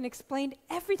your book and explained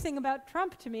everything about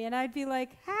Trump to me. And I'd be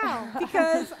like, how?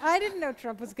 Because I didn't know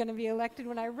Trump was going to be elected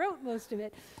when I wrote most of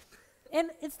it. And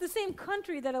it's the same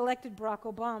country that elected Barack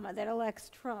Obama that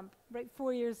elects Trump, right,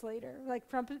 4 years later. Like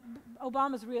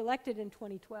Obama's reelected in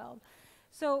 2012.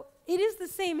 So it is the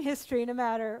same history no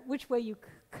matter which way you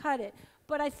cut it.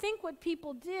 But I think what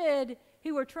people did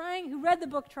who read the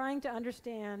book trying to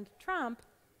understand Trump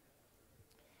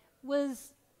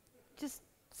was just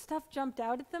stuff jumped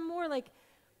out at them more. Like,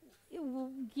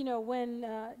 when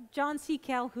John C.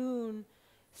 Calhoun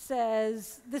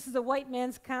says, this is a white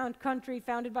man's country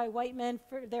founded by white men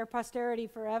for their posterity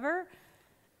forever,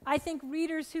 I think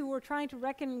readers who were trying to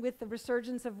reckon with the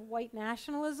resurgence of white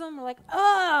nationalism were like,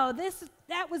 oh,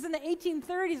 that was in the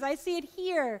 1830s, I see it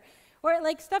here. Or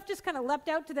like stuff just kind of leapt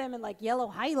out to them in like yellow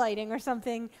highlighting or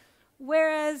something,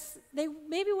 whereas they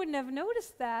maybe wouldn't have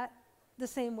noticed that the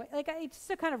same way. Like it's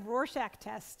just a kind of Rorschach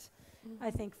test,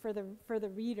 I think, for the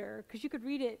reader, because you could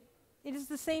read it. It is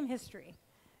the same history.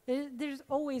 There's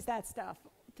always that stuff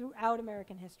throughout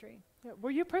American history. Yeah.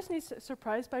 Were you personally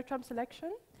surprised by Trump's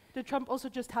election? Did Trump also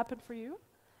just happen for you?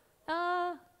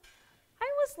 I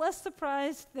was less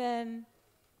surprised than.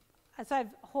 So I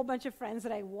have a whole bunch of friends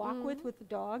that I walk with the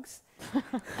dogs,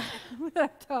 with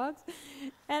our dogs,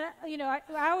 and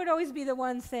I would always be the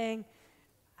one saying,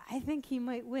 I think he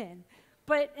might win,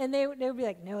 and they would be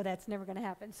like, no, that's never going to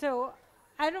happen. So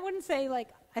I wouldn't say like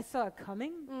I saw it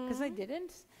coming, because I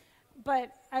didn't, but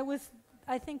I was,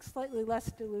 I think, slightly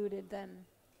less deluded than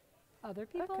other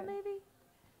people, maybe.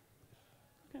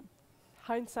 Okay.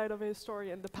 Hindsight of a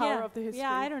historian, the power of the history.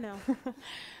 Yeah, I don't know.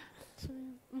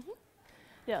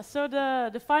 Yeah, so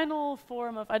the final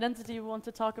form of identity we want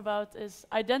to talk about is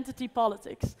identity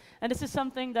politics. And this is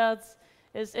something that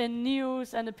is in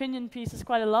news and opinion pieces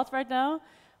quite a lot right now,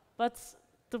 but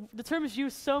the term is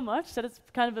used so much that it's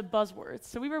kind of a buzzword.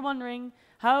 So we were wondering,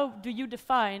 how do you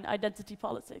define identity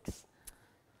politics?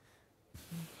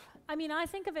 I mean, I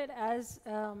think of it as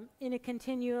in a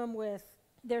continuum with,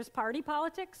 there's party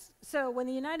politics. So when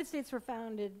the United States were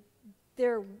founded,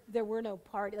 there were no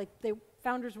party, like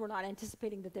founders were not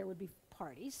anticipating that there would be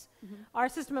parties. Our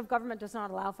system of government does not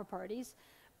allow for parties.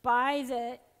 By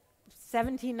the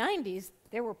 1790s,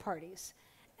 there were parties.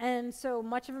 And so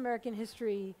much of American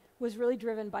history was really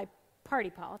driven by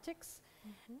party politics.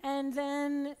 And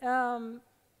then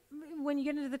when you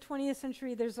get into the 20th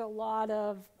century, there's a lot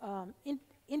of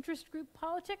interest group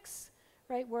politics,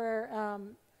 right, where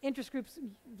interest groups,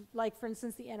 like, for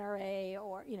instance, the NRA,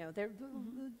 or,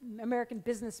 American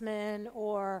businessmen,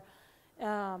 or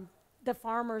the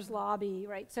farmers' lobby,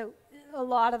 right? So a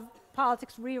lot of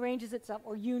politics rearranges itself,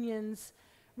 or unions,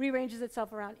 rearranges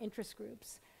itself around interest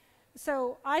groups.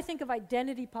 So I think of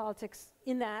identity politics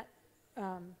in that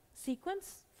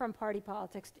sequence, from party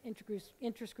politics to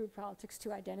interest group politics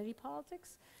to identity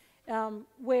politics,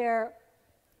 where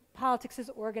politics is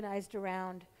organized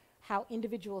around how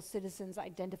individual citizens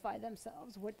identify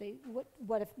themselves,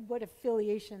 what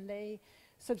affiliation they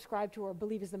subscribe to or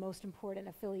believe is the most important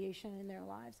affiliation in their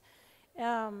lives.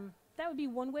 That would be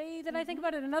one way that I think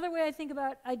about it. Another way I think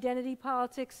about identity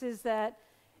politics is that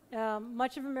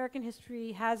much of American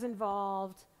history has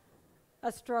involved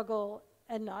a struggle,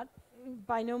 and not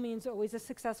by no means always a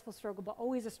successful struggle, but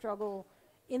always a struggle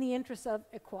in the interest of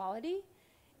equality.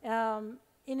 And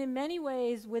in many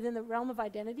ways, within the realm of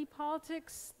identity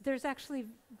politics, there's actually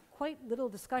quite little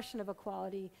discussion of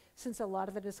equality, since a lot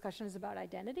of the discussion is about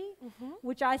identity,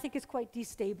 which I think is quite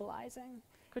destabilizing.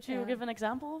 Could you give an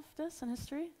example of this in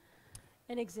history?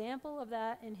 An example of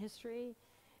that in history?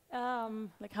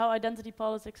 Like how identity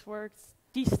politics works,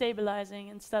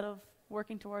 destabilizing instead of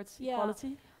working towards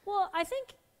equality? Well, I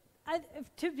think,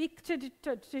 to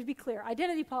be clear,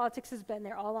 identity politics has been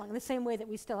there all along, in the same way that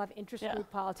we still have interest group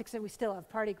politics and we still have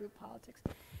party group politics.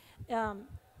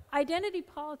 Identity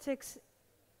politics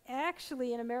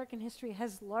actually in American history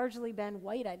has largely been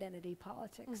white identity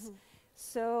politics.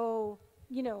 So,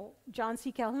 you know, John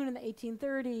C. Calhoun in the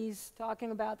 1830s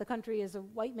talking about the country as a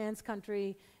white man's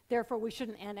country, therefore we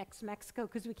shouldn't annex Mexico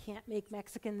because we can't make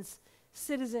Mexicans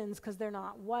citizens because they're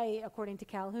not white, according to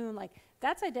Calhoun. Like,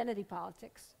 that's identity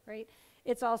politics, right?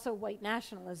 It's also white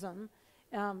nationalism.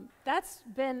 That's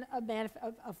been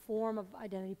a form of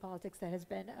identity politics that has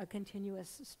been a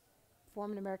continuous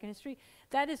form in American history.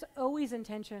 That is always in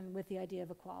tension with the idea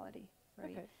of equality,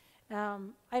 right? Okay.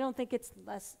 I don't think it's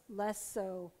less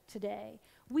so today.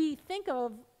 We think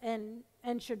of and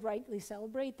should rightly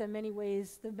celebrate the many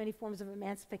ways, the many forms of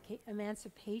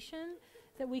emancipation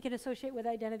that we can associate with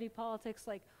identity politics,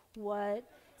 like what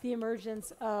the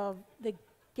emergence of the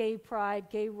gay pride,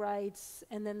 gay rights,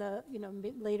 and then the, you know,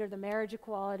 later the marriage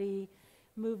equality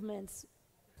movements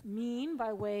mean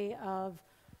by way of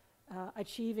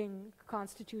achieving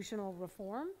constitutional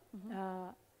reform.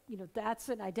 You know, that's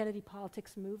an identity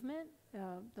politics movement.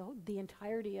 The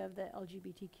entirety of the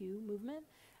LGBTQ movement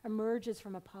emerges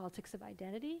from a politics of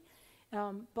identity.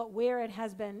 But where it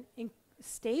has been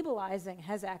stabilizing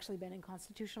has actually been in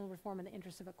constitutional reform in the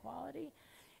interest of equality.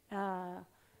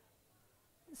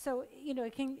 So, you know,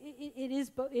 can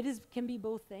be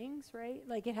both things, right?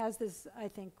 Like, it has this, I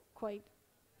think, quite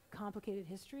complicated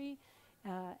history,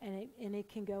 and it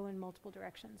can go in multiple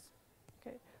directions.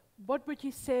 Okay. What would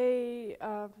you say,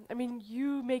 I mean,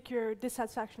 you make your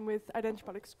dissatisfaction with identity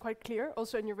politics quite clear,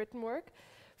 also in your written work.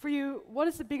 For you, what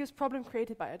is the biggest problem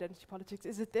created by identity politics?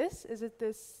 Is it this? Is it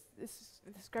this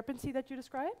discrepancy that you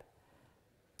describe?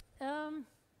 I'm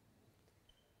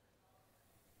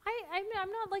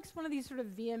not like one of these sort of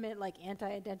vehement, like,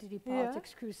 anti-identity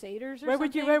politics crusaders or where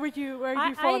something. Where would you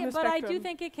fall on the but spectrum? I do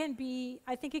think it can be,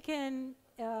 I think it can,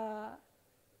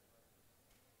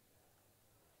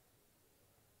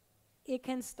 it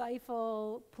can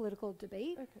stifle political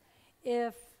debate. Okay.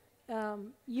 If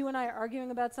you and I are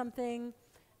arguing about something,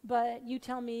 but you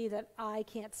tell me that I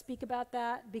can't speak about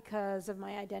that because of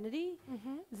my identity,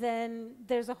 then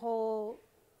there's a whole,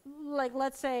 like,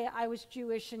 let's say I was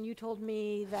Jewish and you told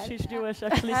me that she's Jewish,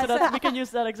 actually, so that we can use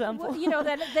that example. Well, you know,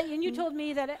 and you told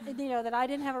me that, you know, that I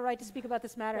didn't have a right to speak about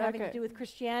this matter having to do with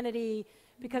Christianity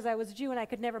because I was a Jew and I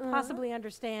could never possibly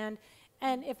understand.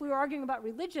 And if we were arguing about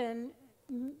religion,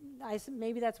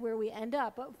 maybe that's where we end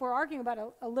up. But if we're arguing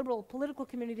about a liberal political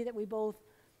community that we both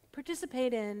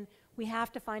participate in, we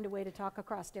have to find a way to talk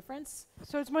across difference.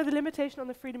 So it's more the limitation on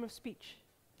the freedom of speech.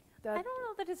 I don't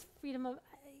know that it's freedom of,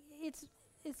 it's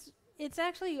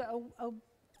actually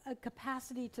a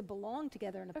capacity to belong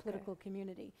together in a political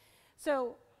community.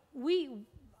 So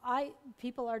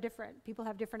people are different. People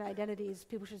have different identities.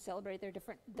 People should celebrate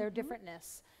their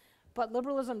differentness. But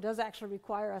liberalism does actually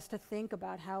require us to think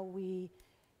about how we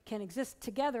can exist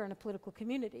together in a political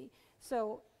community.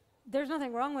 So there's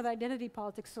nothing wrong with identity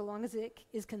politics so long as it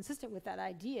is consistent with that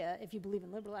idea, if you believe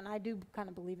in liberal, and I do kind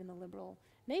of believe in the liberal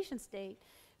nation state.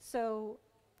 So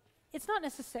it's not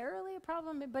necessarily a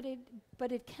problem,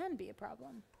 but it can be a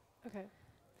problem. Okay.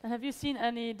 And have you seen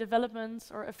any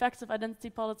developments or effects of identity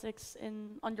politics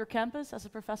on your campus as a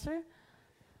professor?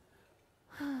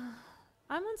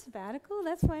 I'm on sabbatical,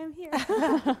 that's why I'm here.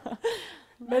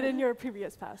 But in your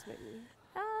previous past, maybe.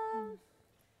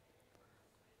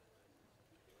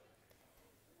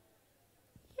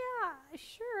 Yeah,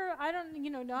 sure. I don't, you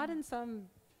know, not in some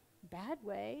bad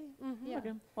way. Yeah.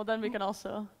 Okay. Well, then we can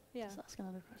also Yeah. just ask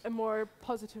another question. A more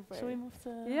positive way. Shall we move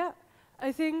to? Yeah,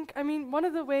 I think, I mean, one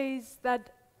of the ways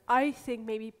that I think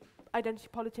maybe identity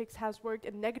politics has worked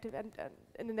in negative and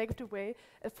in a negative way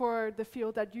for the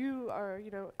field that you are,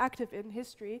 you know, active in,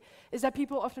 history, is that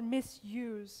people often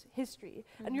misuse history.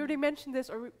 And you already mentioned this,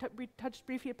 or we touched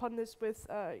briefly upon this with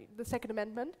the Second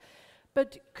Amendment.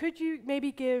 But could you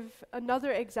maybe give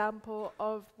another example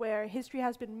of where history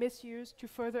has been misused to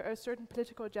further a certain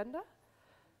political agenda?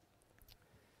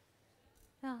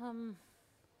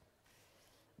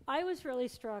 I was really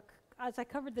struck as I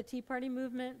covered the Tea Party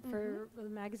movement for the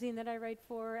magazine that I write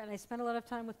for, and I spent a lot of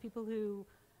time with people who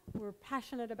were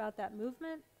passionate about that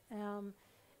movement,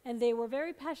 and they were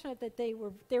very passionate that they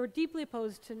were deeply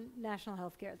opposed to national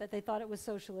health care, that they thought it was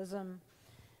socialism.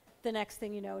 The next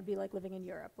thing you know would be like living in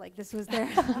Europe. Like, this was their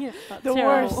the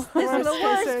worst. This is the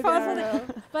worst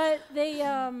possible. But they,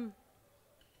 and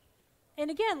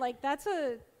again, like, that's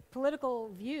a political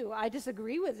view. I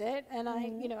disagree with it, and I,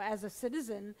 you know, as a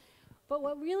citizen. But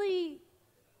what really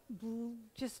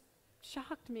just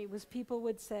shocked me was people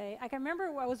would say, I can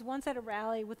remember I was once at a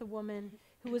rally with a woman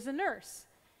who was a nurse,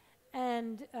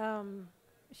 and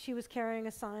she was carrying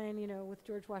a sign, you know, with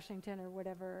George Washington or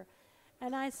whatever.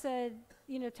 And I said,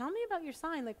 you know, tell me about your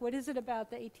sign. Like, what is it about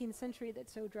the 18th century that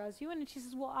so draws you in? And she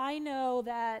says, well, I know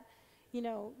that, you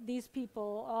know, these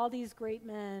people, all these great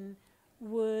men,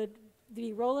 would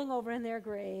be rolling over in their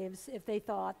graves if they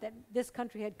thought that this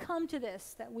country had come to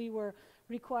this, that we were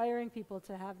requiring people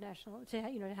to have to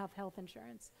have health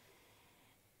insurance.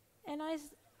 And I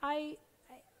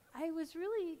was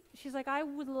really, she's like, I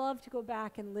would love to go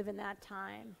back and live in that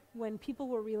time when people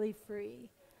were really free.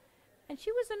 And she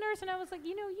was a nurse, and I was like,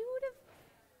 you know, you would have,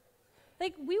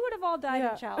 like, we would have all died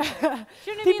in childhood.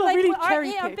 Do you know what I mean? People Like,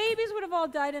 really our babies would have all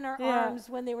died in our arms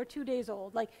when they were 2 days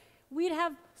old. Like, we'd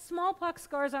have smallpox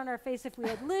scars on our face if we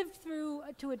had lived through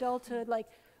to adulthood. Like,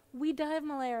 we die of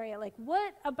malaria. Like,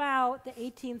 what about the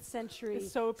 18th century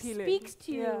so appealing. Speaks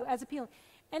to you as appealing?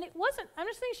 And it wasn't, I'm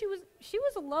just saying she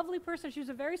was a lovely person. She was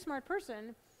a very smart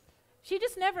person. She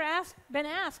just never been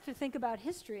asked to think about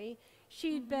history.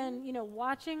 She'd been, you know,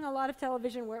 watching a lot of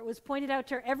television where it was pointed out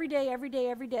to her every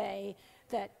day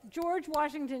that George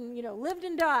Washington, you know, lived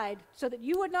and died so that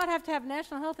you would not have to have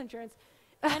national health insurance.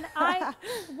 And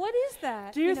what is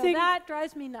that? Do you think that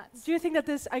drives me nuts? Do you think that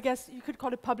this, I guess you could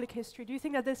call it public history, do you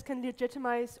think that this can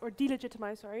legitimize or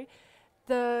delegitimize,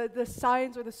 the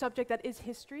science or the subject that is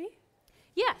history?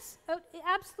 Yes,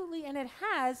 absolutely, and it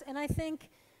has, and I think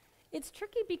it's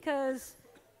tricky because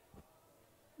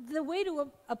the way to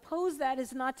oppose that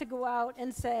is not to go out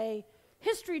and say,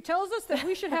 history tells us that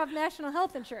we should have national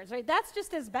health insurance, right? That's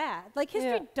just as bad. Like,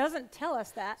 history doesn't tell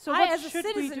us that. So I, what as a should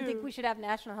we citizen, do? think we should have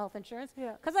national health insurance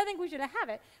because I think we should have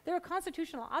it. There are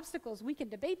constitutional obstacles. We can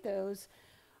debate those.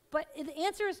 But the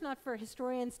answer is not for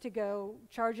historians to go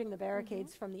charging the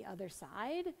barricades from the other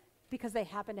side because they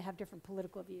happen to have different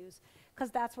political views,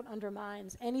 because that's what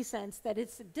undermines any sense that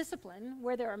it's a discipline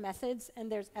where there are methods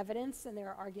and there's evidence and there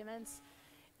are arguments.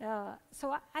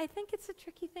 So I think it's a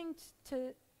tricky thing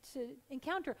to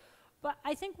encounter. But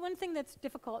I think one thing that's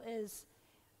difficult is,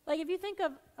 like, if you think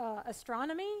of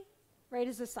astronomy, right,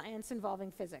 as a science involving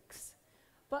physics,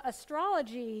 but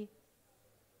astrology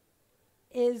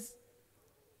is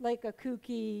like a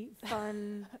kooky,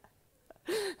 fun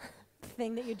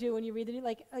thing that you do when you read you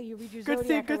read your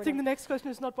zodiac. Good thing the next question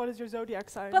is not what is your zodiac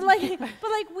sign. But like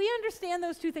we understand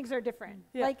those two things are different.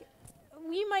 Yeah. Like,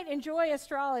 we might enjoy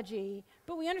astrology,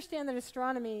 but we understand that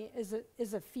astronomy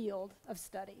is a field of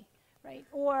study, right?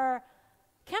 Or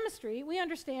chemistry, we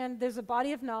understand there's a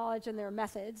body of knowledge and there are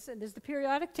methods, and there's the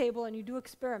periodic table and you do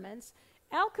experiments.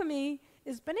 Alchemy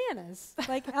is bananas.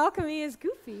 Like, alchemy is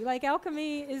goofy. Like,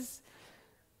 alchemy is,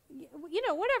 you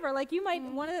know, whatever. Like, you might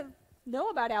want to know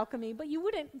about alchemy, but you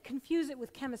wouldn't confuse it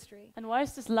with chemistry. And why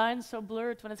is this line so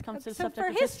blurred when it comes to the subject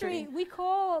of history? We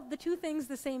call the two things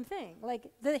the same thing.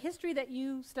 Like, the history that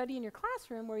you study in your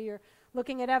classroom, where you're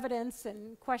looking at evidence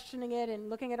and questioning it and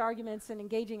looking at arguments and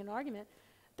engaging in argument,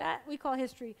 that we call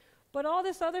history. But all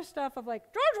this other stuff of, like,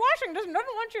 George Washington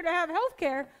doesn't want you to have health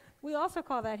care, we also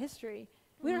call that history.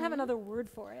 We don't have another word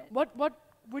for it. What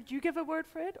would you give a word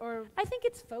for it? Or I think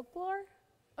it's folklore.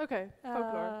 Okay,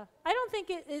 folklore. I don't think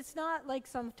it's not like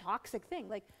some toxic thing.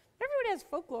 Like, everybody has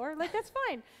folklore. Like, that's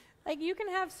fine. Like, you can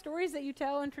have stories that you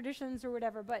tell and traditions or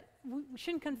whatever, but we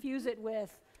shouldn't confuse it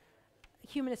with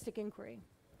humanistic inquiry.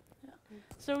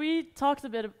 So we talked a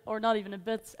bit, or not even a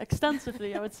bit,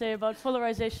 extensively, I would say, about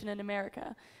polarization in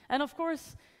America. And of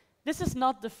course, this is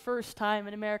not the first time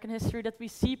in American history that we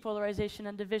see polarization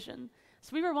and division.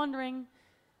 So we were wondering,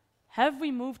 have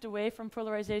we moved away from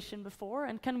polarization before,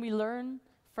 and can we learn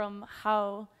from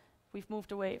how we've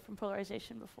moved away from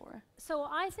polarization before? So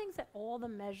I think that all the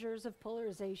measures of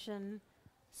polarization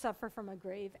suffer from a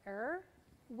grave error,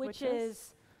 which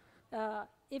is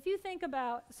if you think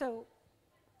about, so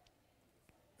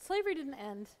slavery didn't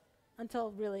end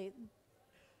until really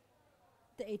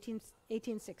the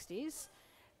 1860s.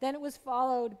 Then it was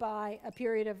followed by a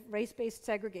period of race-based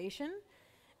segregation.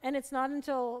 And it's not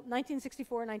until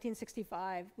 1964,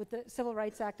 1965, with the Civil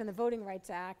Rights Act and the Voting Rights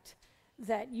Act,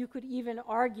 that you could even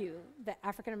argue that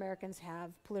African Americans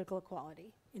have political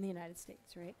equality in the United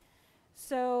States, right?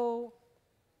 So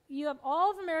you have all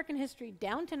of American history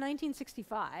down to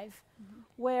 1965,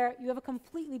 where you have a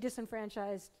completely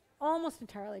disenfranchised, almost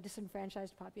entirely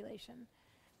disenfranchised population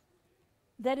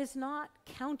that is not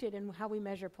counted in how we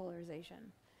measure polarization.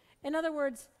 In other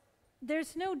words,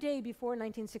 there's no day before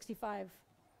 1965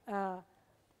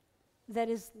 that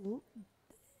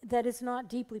is not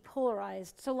deeply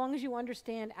polarized, so long as you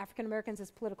understand African Americans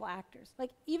as political actors.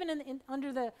 Like, even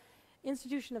under the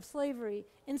institution of slavery,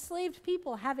 enslaved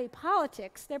people have a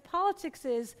politics. Their politics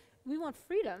is, we want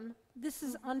freedom, this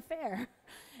is unfair.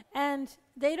 And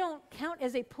they don't count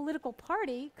as a political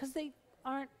party because they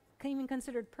aren't even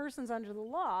considered persons under the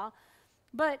law.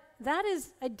 But that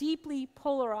is a deeply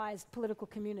polarized political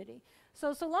community.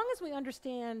 So long as we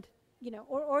understand,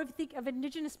 or if you think of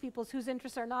indigenous peoples whose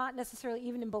interests are not necessarily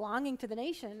even in belonging to the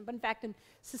nation, but in fact in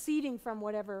seceding from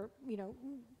whatever,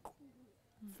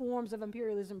 forms of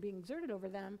imperialism being exerted over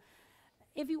them,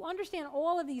 if you understand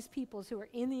all of these peoples who are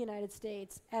in the United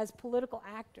States as political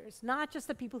actors, not just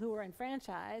the people who are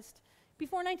enfranchised,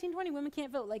 before 1920 women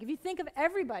can't vote. Like if you think of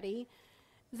everybody,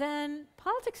 then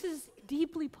politics is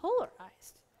deeply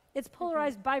polarized. It's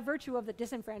polarized by virtue of the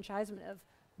disenfranchisement of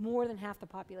more than half the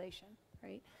population,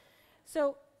 right?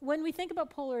 So when we think about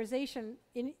polarization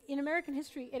in American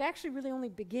history, it actually really only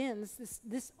begins,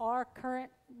 our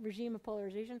current regime of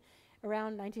polarization,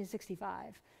 around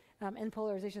 1965. And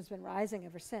polarization has been rising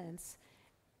ever since.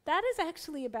 That is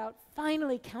actually about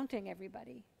finally counting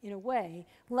everybody, in a way,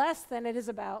 less than it is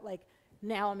about, like,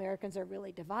 now Americans are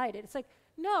really divided. It's like,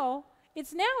 no,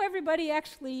 it's now everybody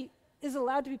actually is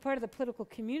allowed to be part of the political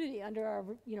community under our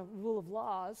rule of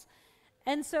laws.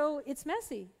 And so it's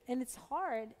messy and it's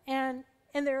hard. And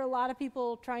there are a lot of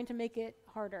people trying to make it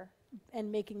harder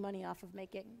and making money off of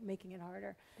making it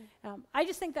harder. I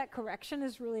just think that correction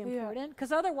is really important,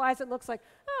 because otherwise it looks like,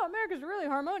 oh, America's really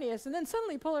harmonious, and then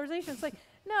suddenly polarization. It's like,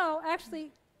 no,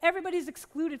 actually, everybody's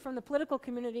excluded from the political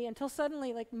community until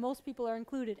suddenly, like, most people are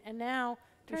included. And now,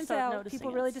 turns out,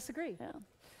 people really disagree. Yeah.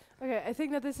 Okay, I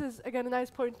think that this is, again, a nice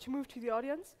point to move to the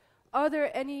audience. Are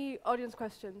there any audience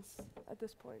questions at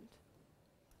this point?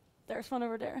 There's one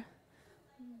over there.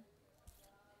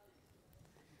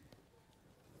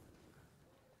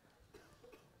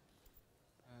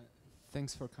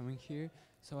 Thanks for coming here.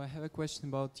 So I have a question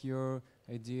about your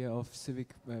idea of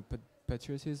civic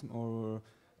patriotism or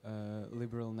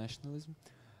liberal nationalism.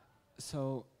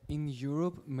 So in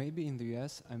Europe, maybe in the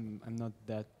US, I'm not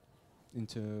that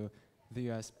into the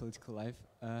US political life,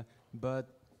 but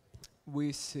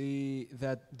we see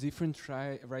that different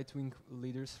right-wing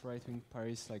leaders, right-wing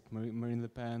parties like Marine Le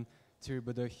Pen, Thierry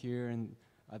Baudet here, and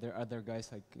other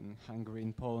guys like in Hungary,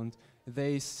 in Poland,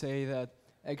 they say that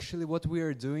actually what we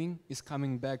are doing is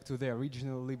coming back to the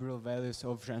original liberal values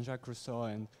of Jean-Jacques Rousseau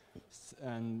and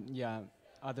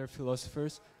other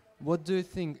philosophers. What do you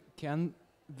think? Can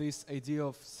this idea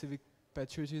of civic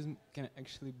patriotism can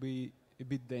actually be a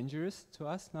bit dangerous to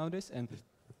us nowadays? And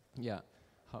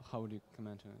how would you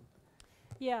comment on it?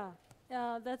 Yeah,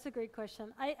 that's a great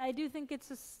question. I do think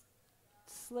it's a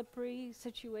slippery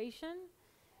situation.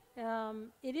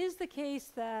 It is the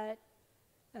case that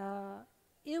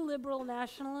illiberal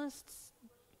nationalists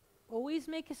always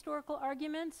make historical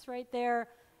arguments, right?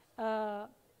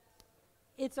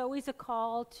 It's always a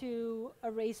call to a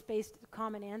race-based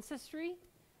common ancestry.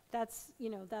 That's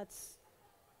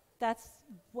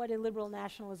what illiberal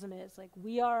nationalism is. Like,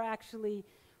 we are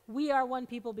one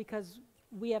people because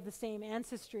we have the same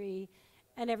ancestry,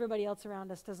 and everybody else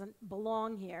around us doesn't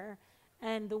belong here.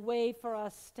 And the way for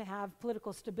us to have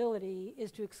political stability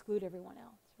is to exclude everyone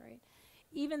else, right?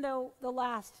 Even though the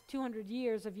last 200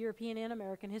 years of European and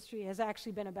American history has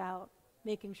actually been about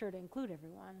making sure to include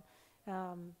everyone,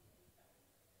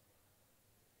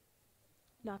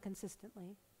 not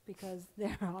consistently, because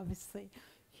there are obviously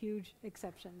huge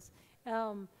exceptions.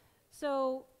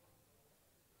 So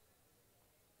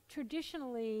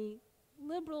traditionally,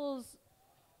 liberals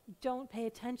don't pay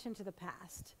attention to the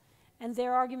past, and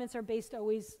their arguments are based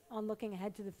always on looking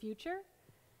ahead to the future.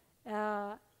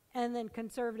 And then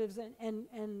conservatives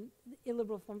and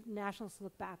illiberal nationalists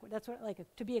look backward. That's what,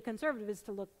 to be a conservative is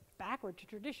to look backward to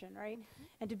tradition, right? Mm-hmm.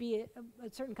 And to be a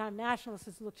certain kind of nationalist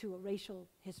is to look to a racial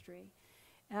history.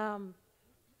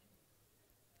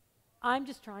 I'm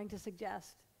just trying to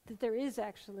suggest that there is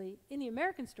actually, in the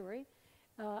American story,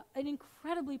 an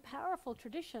incredibly powerful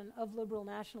tradition of liberal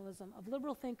nationalism, of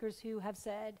liberal thinkers who have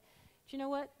said, do you know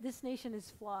what? This nation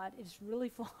is flawed. It's really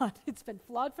flawed. It's been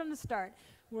flawed from the start.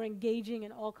 We're engaging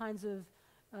in all kinds of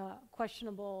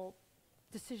questionable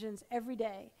decisions every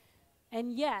day.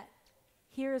 And yet,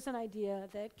 here is an idea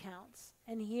that counts.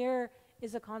 And here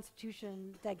is a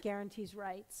constitution that guarantees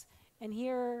rights. And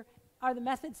here are the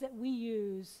methods that we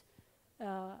use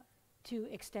to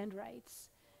extend rights.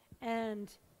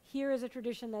 And here is a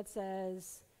tradition that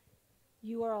says,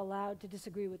 you are allowed to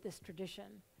disagree with this tradition.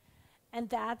 And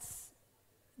that's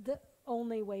the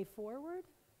only way forward,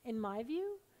 in my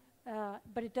view.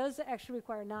 But it does actually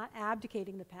require not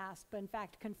abdicating the past, but in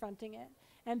fact confronting it,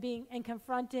 and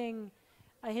confronting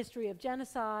a history of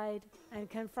genocide, and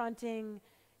confronting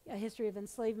a history of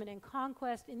enslavement and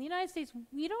conquest. In the United States,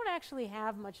 we don't actually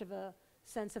have much of a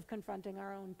sense of confronting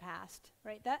our own past,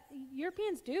 right? That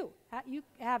Europeans do. You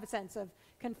have a sense of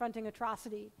confronting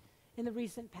atrocity in the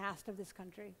recent past of this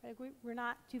country. Like we're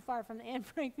not too far from the Anne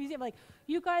Frank Museum. Like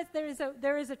you guys, there's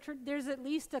at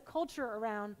least a culture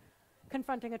around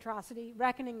confronting atrocity,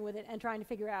 reckoning with it, and trying to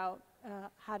figure out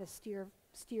how to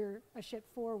steer a ship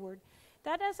forward.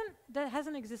 That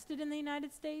hasn't existed in the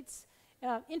United States.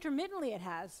 Intermittently, it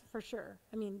has, for sure.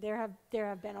 I mean, there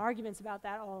have been arguments about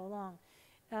that all along.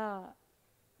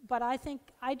 But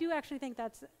I do actually think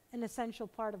that's an essential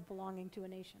part of belonging to a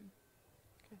nation.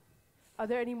 Okay. Are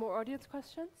there any more audience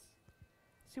questions?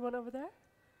 See one over there?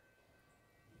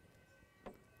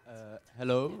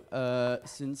 Hello.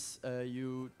 Since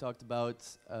you talked about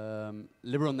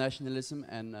liberal nationalism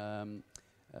and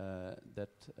that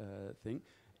thing,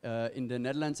 in the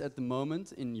Netherlands at the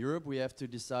moment, in Europe, we have to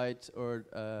decide, or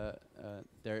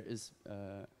there is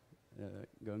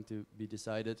going to be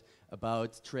decided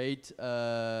about trade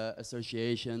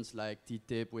associations like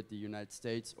TTIP with the United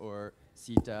States, or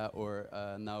CETA, or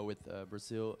now with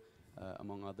Brazil,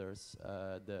 among others,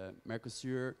 the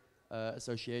Mercosur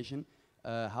association.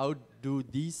 How do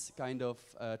these kind of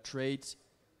trade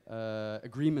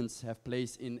agreements have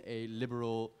place in a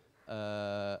liberal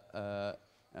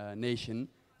nation,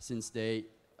 since they,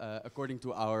 according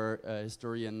to our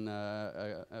historian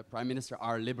prime minister,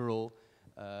 are liberal,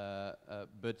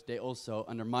 but they also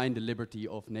undermine the liberty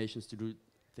of nations to do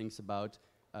things about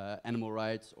animal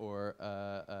rights or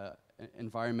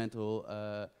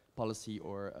environmental policy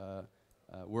or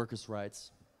workers'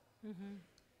 rights? Mm-hmm.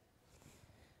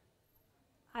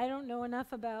 I don't know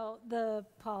enough about the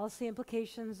policy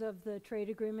implications of the trade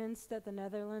agreements that the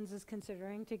Netherlands is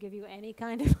considering to give you any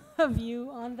kind of a view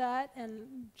on that,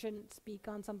 and shouldn't speak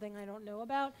on something I don't know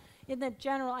about. In the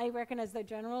general, I recognize the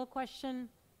general question.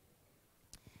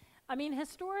 I mean,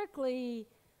 historically,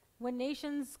 when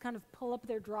nations kind of pull up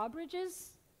their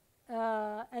drawbridges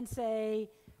and say,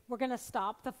 we're going to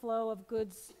stop the flow of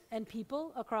goods and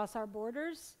people across our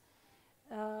borders,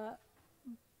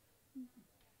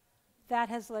 that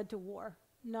has led to war,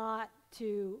 not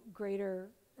to greater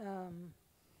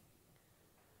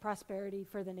prosperity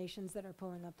for the nations that are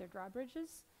pulling up their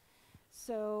drawbridges.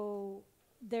 So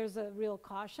there's a real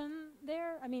caution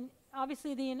there. I mean,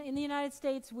 obviously in the United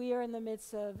States, we are in the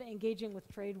midst of engaging with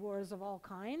trade wars of all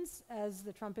kinds as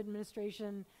the Trump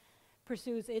administration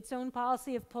pursues its own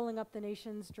policy of pulling up the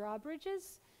nation's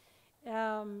drawbridges.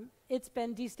 It's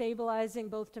been destabilizing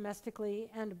both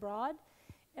domestically and abroad.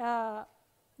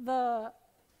 The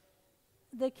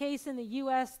case in the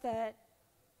U.S. that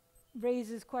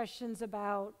raises questions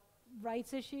about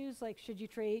rights issues, like should you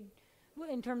trade,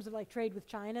 in terms of like trade with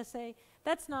China, say,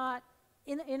 that's not,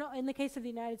 in the case of the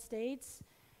United States,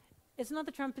 it's not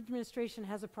the Trump administration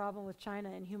has a problem with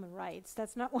China and human rights.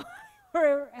 That's not why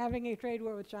we're having a trade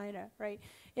war with China, right?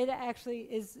 It actually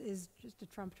is just a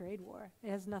Trump trade war. It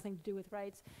has nothing to do with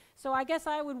rights. So I guess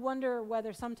I would wonder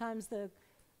whether sometimes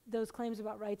those claims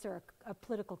about rights are a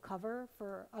political cover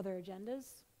for other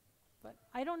agendas. But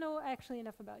I don't know actually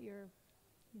enough about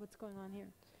what's going on here.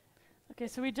 Okay,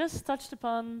 so we just touched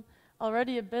upon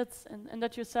already a bit, and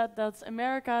that you said that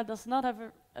America does not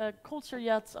have a culture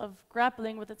yet of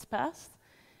grappling with its past.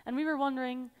 And we were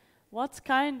wondering, what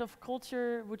kind of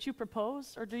culture would you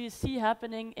propose, or do you see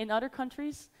happening in other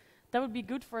countries that would be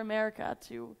good for America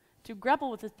to grapple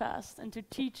with its past and to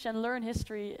teach and learn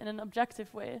history in an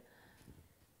objective way?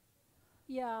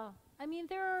 Yeah, I mean,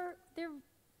 there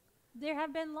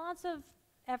have been lots of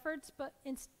efforts, but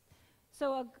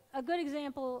so a good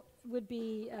example would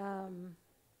be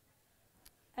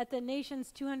at the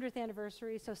nation's 200th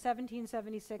anniversary, so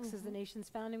 1776 is the nation's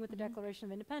founding with the Declaration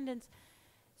of Independence.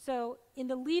 So in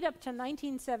the lead up to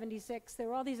 1976, there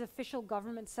were all these official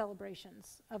government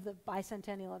celebrations of the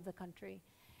bicentennial of the country.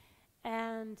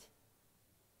 And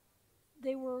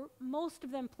they were, most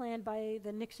of them planned by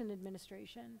the Nixon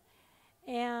administration.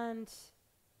 And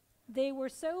they were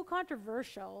so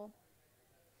controversial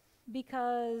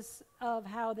because of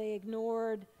how they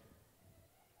ignored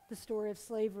the story of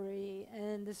slavery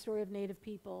and the story of Native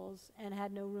peoples and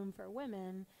had no room for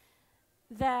women,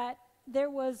 that there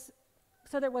was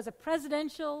a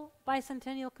presidential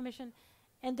bicentennial commission,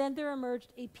 and then there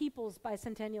emerged a People's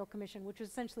Bicentennial Commission, which was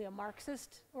essentially a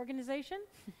Marxist organization.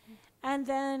 And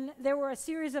then there were a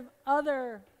series of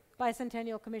other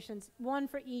bicentennial commissions, one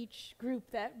for each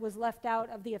group that was left out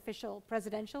of the official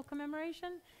presidential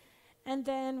commemoration. And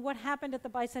then what happened at the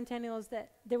bicentennial is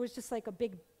that there was just like a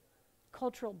big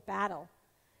cultural battle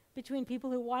between people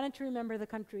who wanted to remember the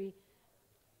country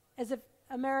as if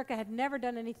America had never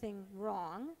done anything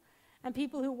wrong, and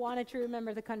people who wanted to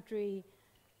remember the country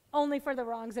only for the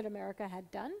wrongs that America had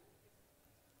done.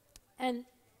 And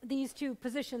these two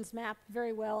positions mapped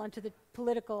very well onto the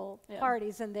political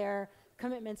parties and their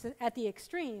commitments at the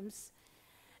extremes.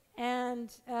 And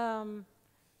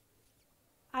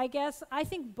I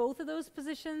think both of those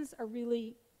positions are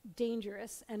really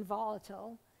dangerous and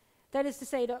volatile. That is to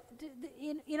say,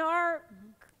 in our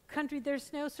country,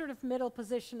 there's no sort of middle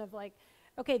position of like,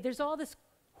 okay, there's all these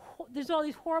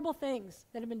horrible things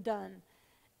that have been done,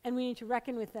 and we need to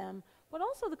reckon with them. But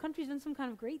also, the country's done some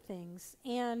kind of great things,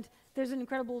 and there's an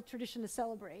incredible tradition to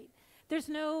celebrate. There's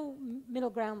no middle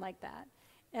ground like that.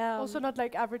 Also, not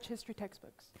like average history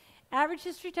textbooks. Average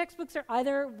history textbooks are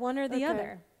either one or the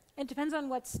other. It depends on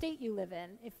what state you live in.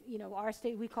 If our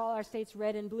state, we call our states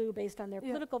red and blue based on their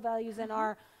political values, and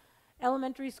our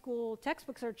elementary school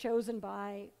textbooks are chosen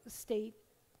by state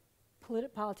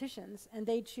politicians, and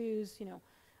they choose,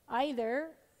 either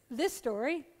this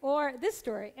story or this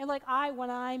story. And like when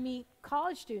I meet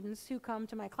college students who come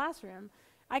to my classroom,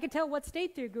 I can tell what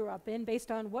state they grew up in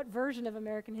based on what version of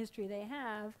American history they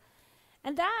have.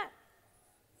 And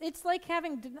it's like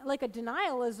having like a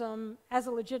denialism as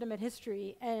a legitimate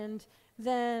history, and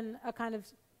then a kind of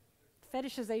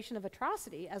fetishization of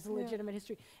atrocity as a legitimate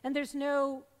history. And there's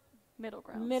no middle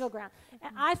ground.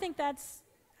 And I think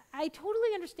I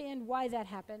totally understand why that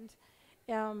happened.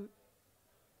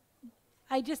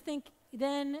 I just think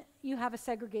then you have a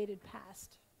segregated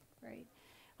past, right?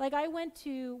 Like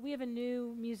we have a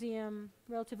new museum,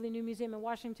 relatively new museum in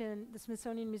Washington, the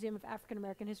Smithsonian Museum of African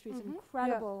American History. It's an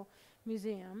incredible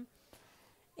museum.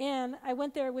 And I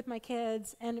went there with my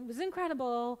kids, and it was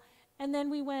incredible. And then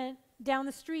we went down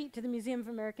the street to the Museum of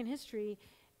American History,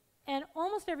 and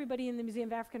almost everybody in the Museum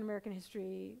of African American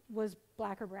History was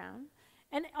black or brown.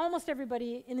 And almost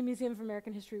everybody in the Museum of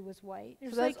American History was white.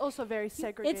 So that's also very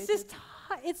segregated. It's just,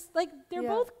 it's like they're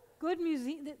both good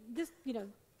museums.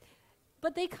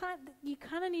 But you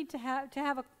kind of need to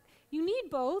have you need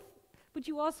both, but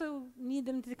you also need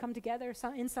them to come together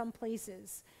in some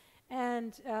places.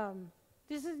 And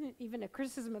this isn't even a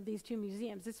criticism of these two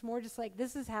museums. It's more just like,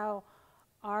 this is how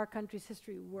our country's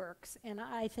history works, and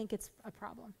I think it's a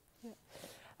problem. Yeah.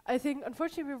 I think,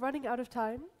 unfortunately, we're running out of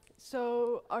time.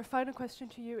 So our final question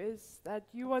to you is that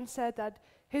you once said that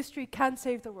history can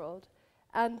save the world,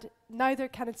 and neither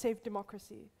can it save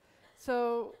democracy.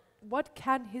 So what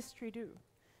can history do?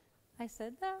 I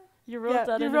said that? You wrote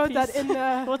that in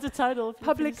what's the title of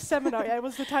public seminar? Yeah, it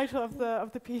was the title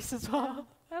of the piece as well.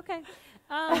 Okay.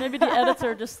 Maybe the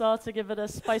editor just thought to give it a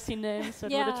spicy name, so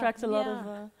it would attract a lot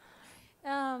of...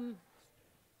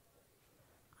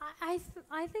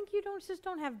 I think you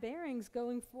don't have bearings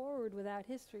going forward without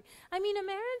history. I mean,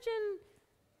 imagine,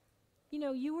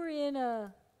 you were in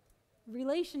a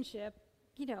relationship,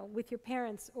 with your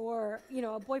parents, or,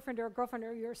 a boyfriend or a girlfriend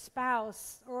or your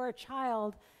spouse or a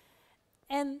child,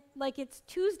 and like it's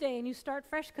Tuesday and you start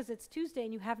fresh because it's Tuesday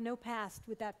and you have no past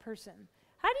with that person.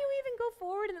 How do you even go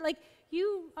forward? And like,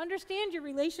 you understand your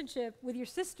relationship with your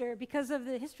sister because of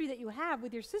the history that you have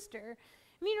with your sister.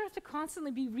 I mean, you don't have to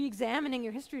constantly be re-examining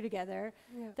your history together.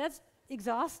 Yeah. That's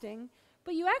exhausting.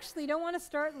 But you actually don't want to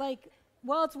start like,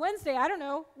 well, it's Wednesday. I don't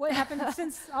know what happened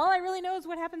since. All I really know is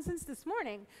what happened since this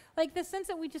morning. Like the sense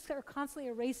that we just are constantly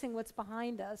erasing what's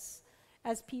behind us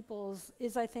as peoples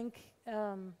is, I think,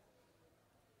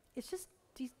 it's just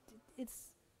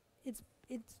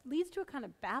it leads to a kind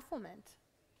of bafflement.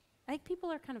 I think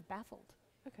people are kind of baffled.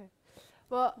 Okay.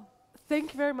 Well,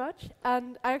 thank you very much.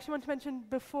 And I actually want to mention,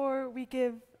 before we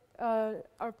give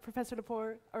our Professor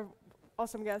Lepore, our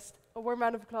awesome guest, a warm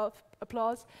round of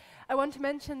applause, I want to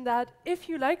mention that if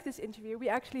you like this interview, we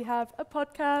actually have a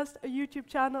podcast, a YouTube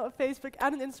channel, a Facebook,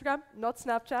 and an Instagram, not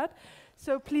Snapchat.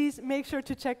 So please make sure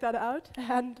to check that out.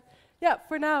 And yeah,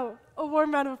 for now, a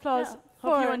warm round of applause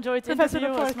for Hope you enjoyed the Professor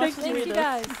interview Lepore. as much as we Thank you did.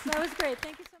 guys. That was great.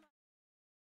 Thank you so much.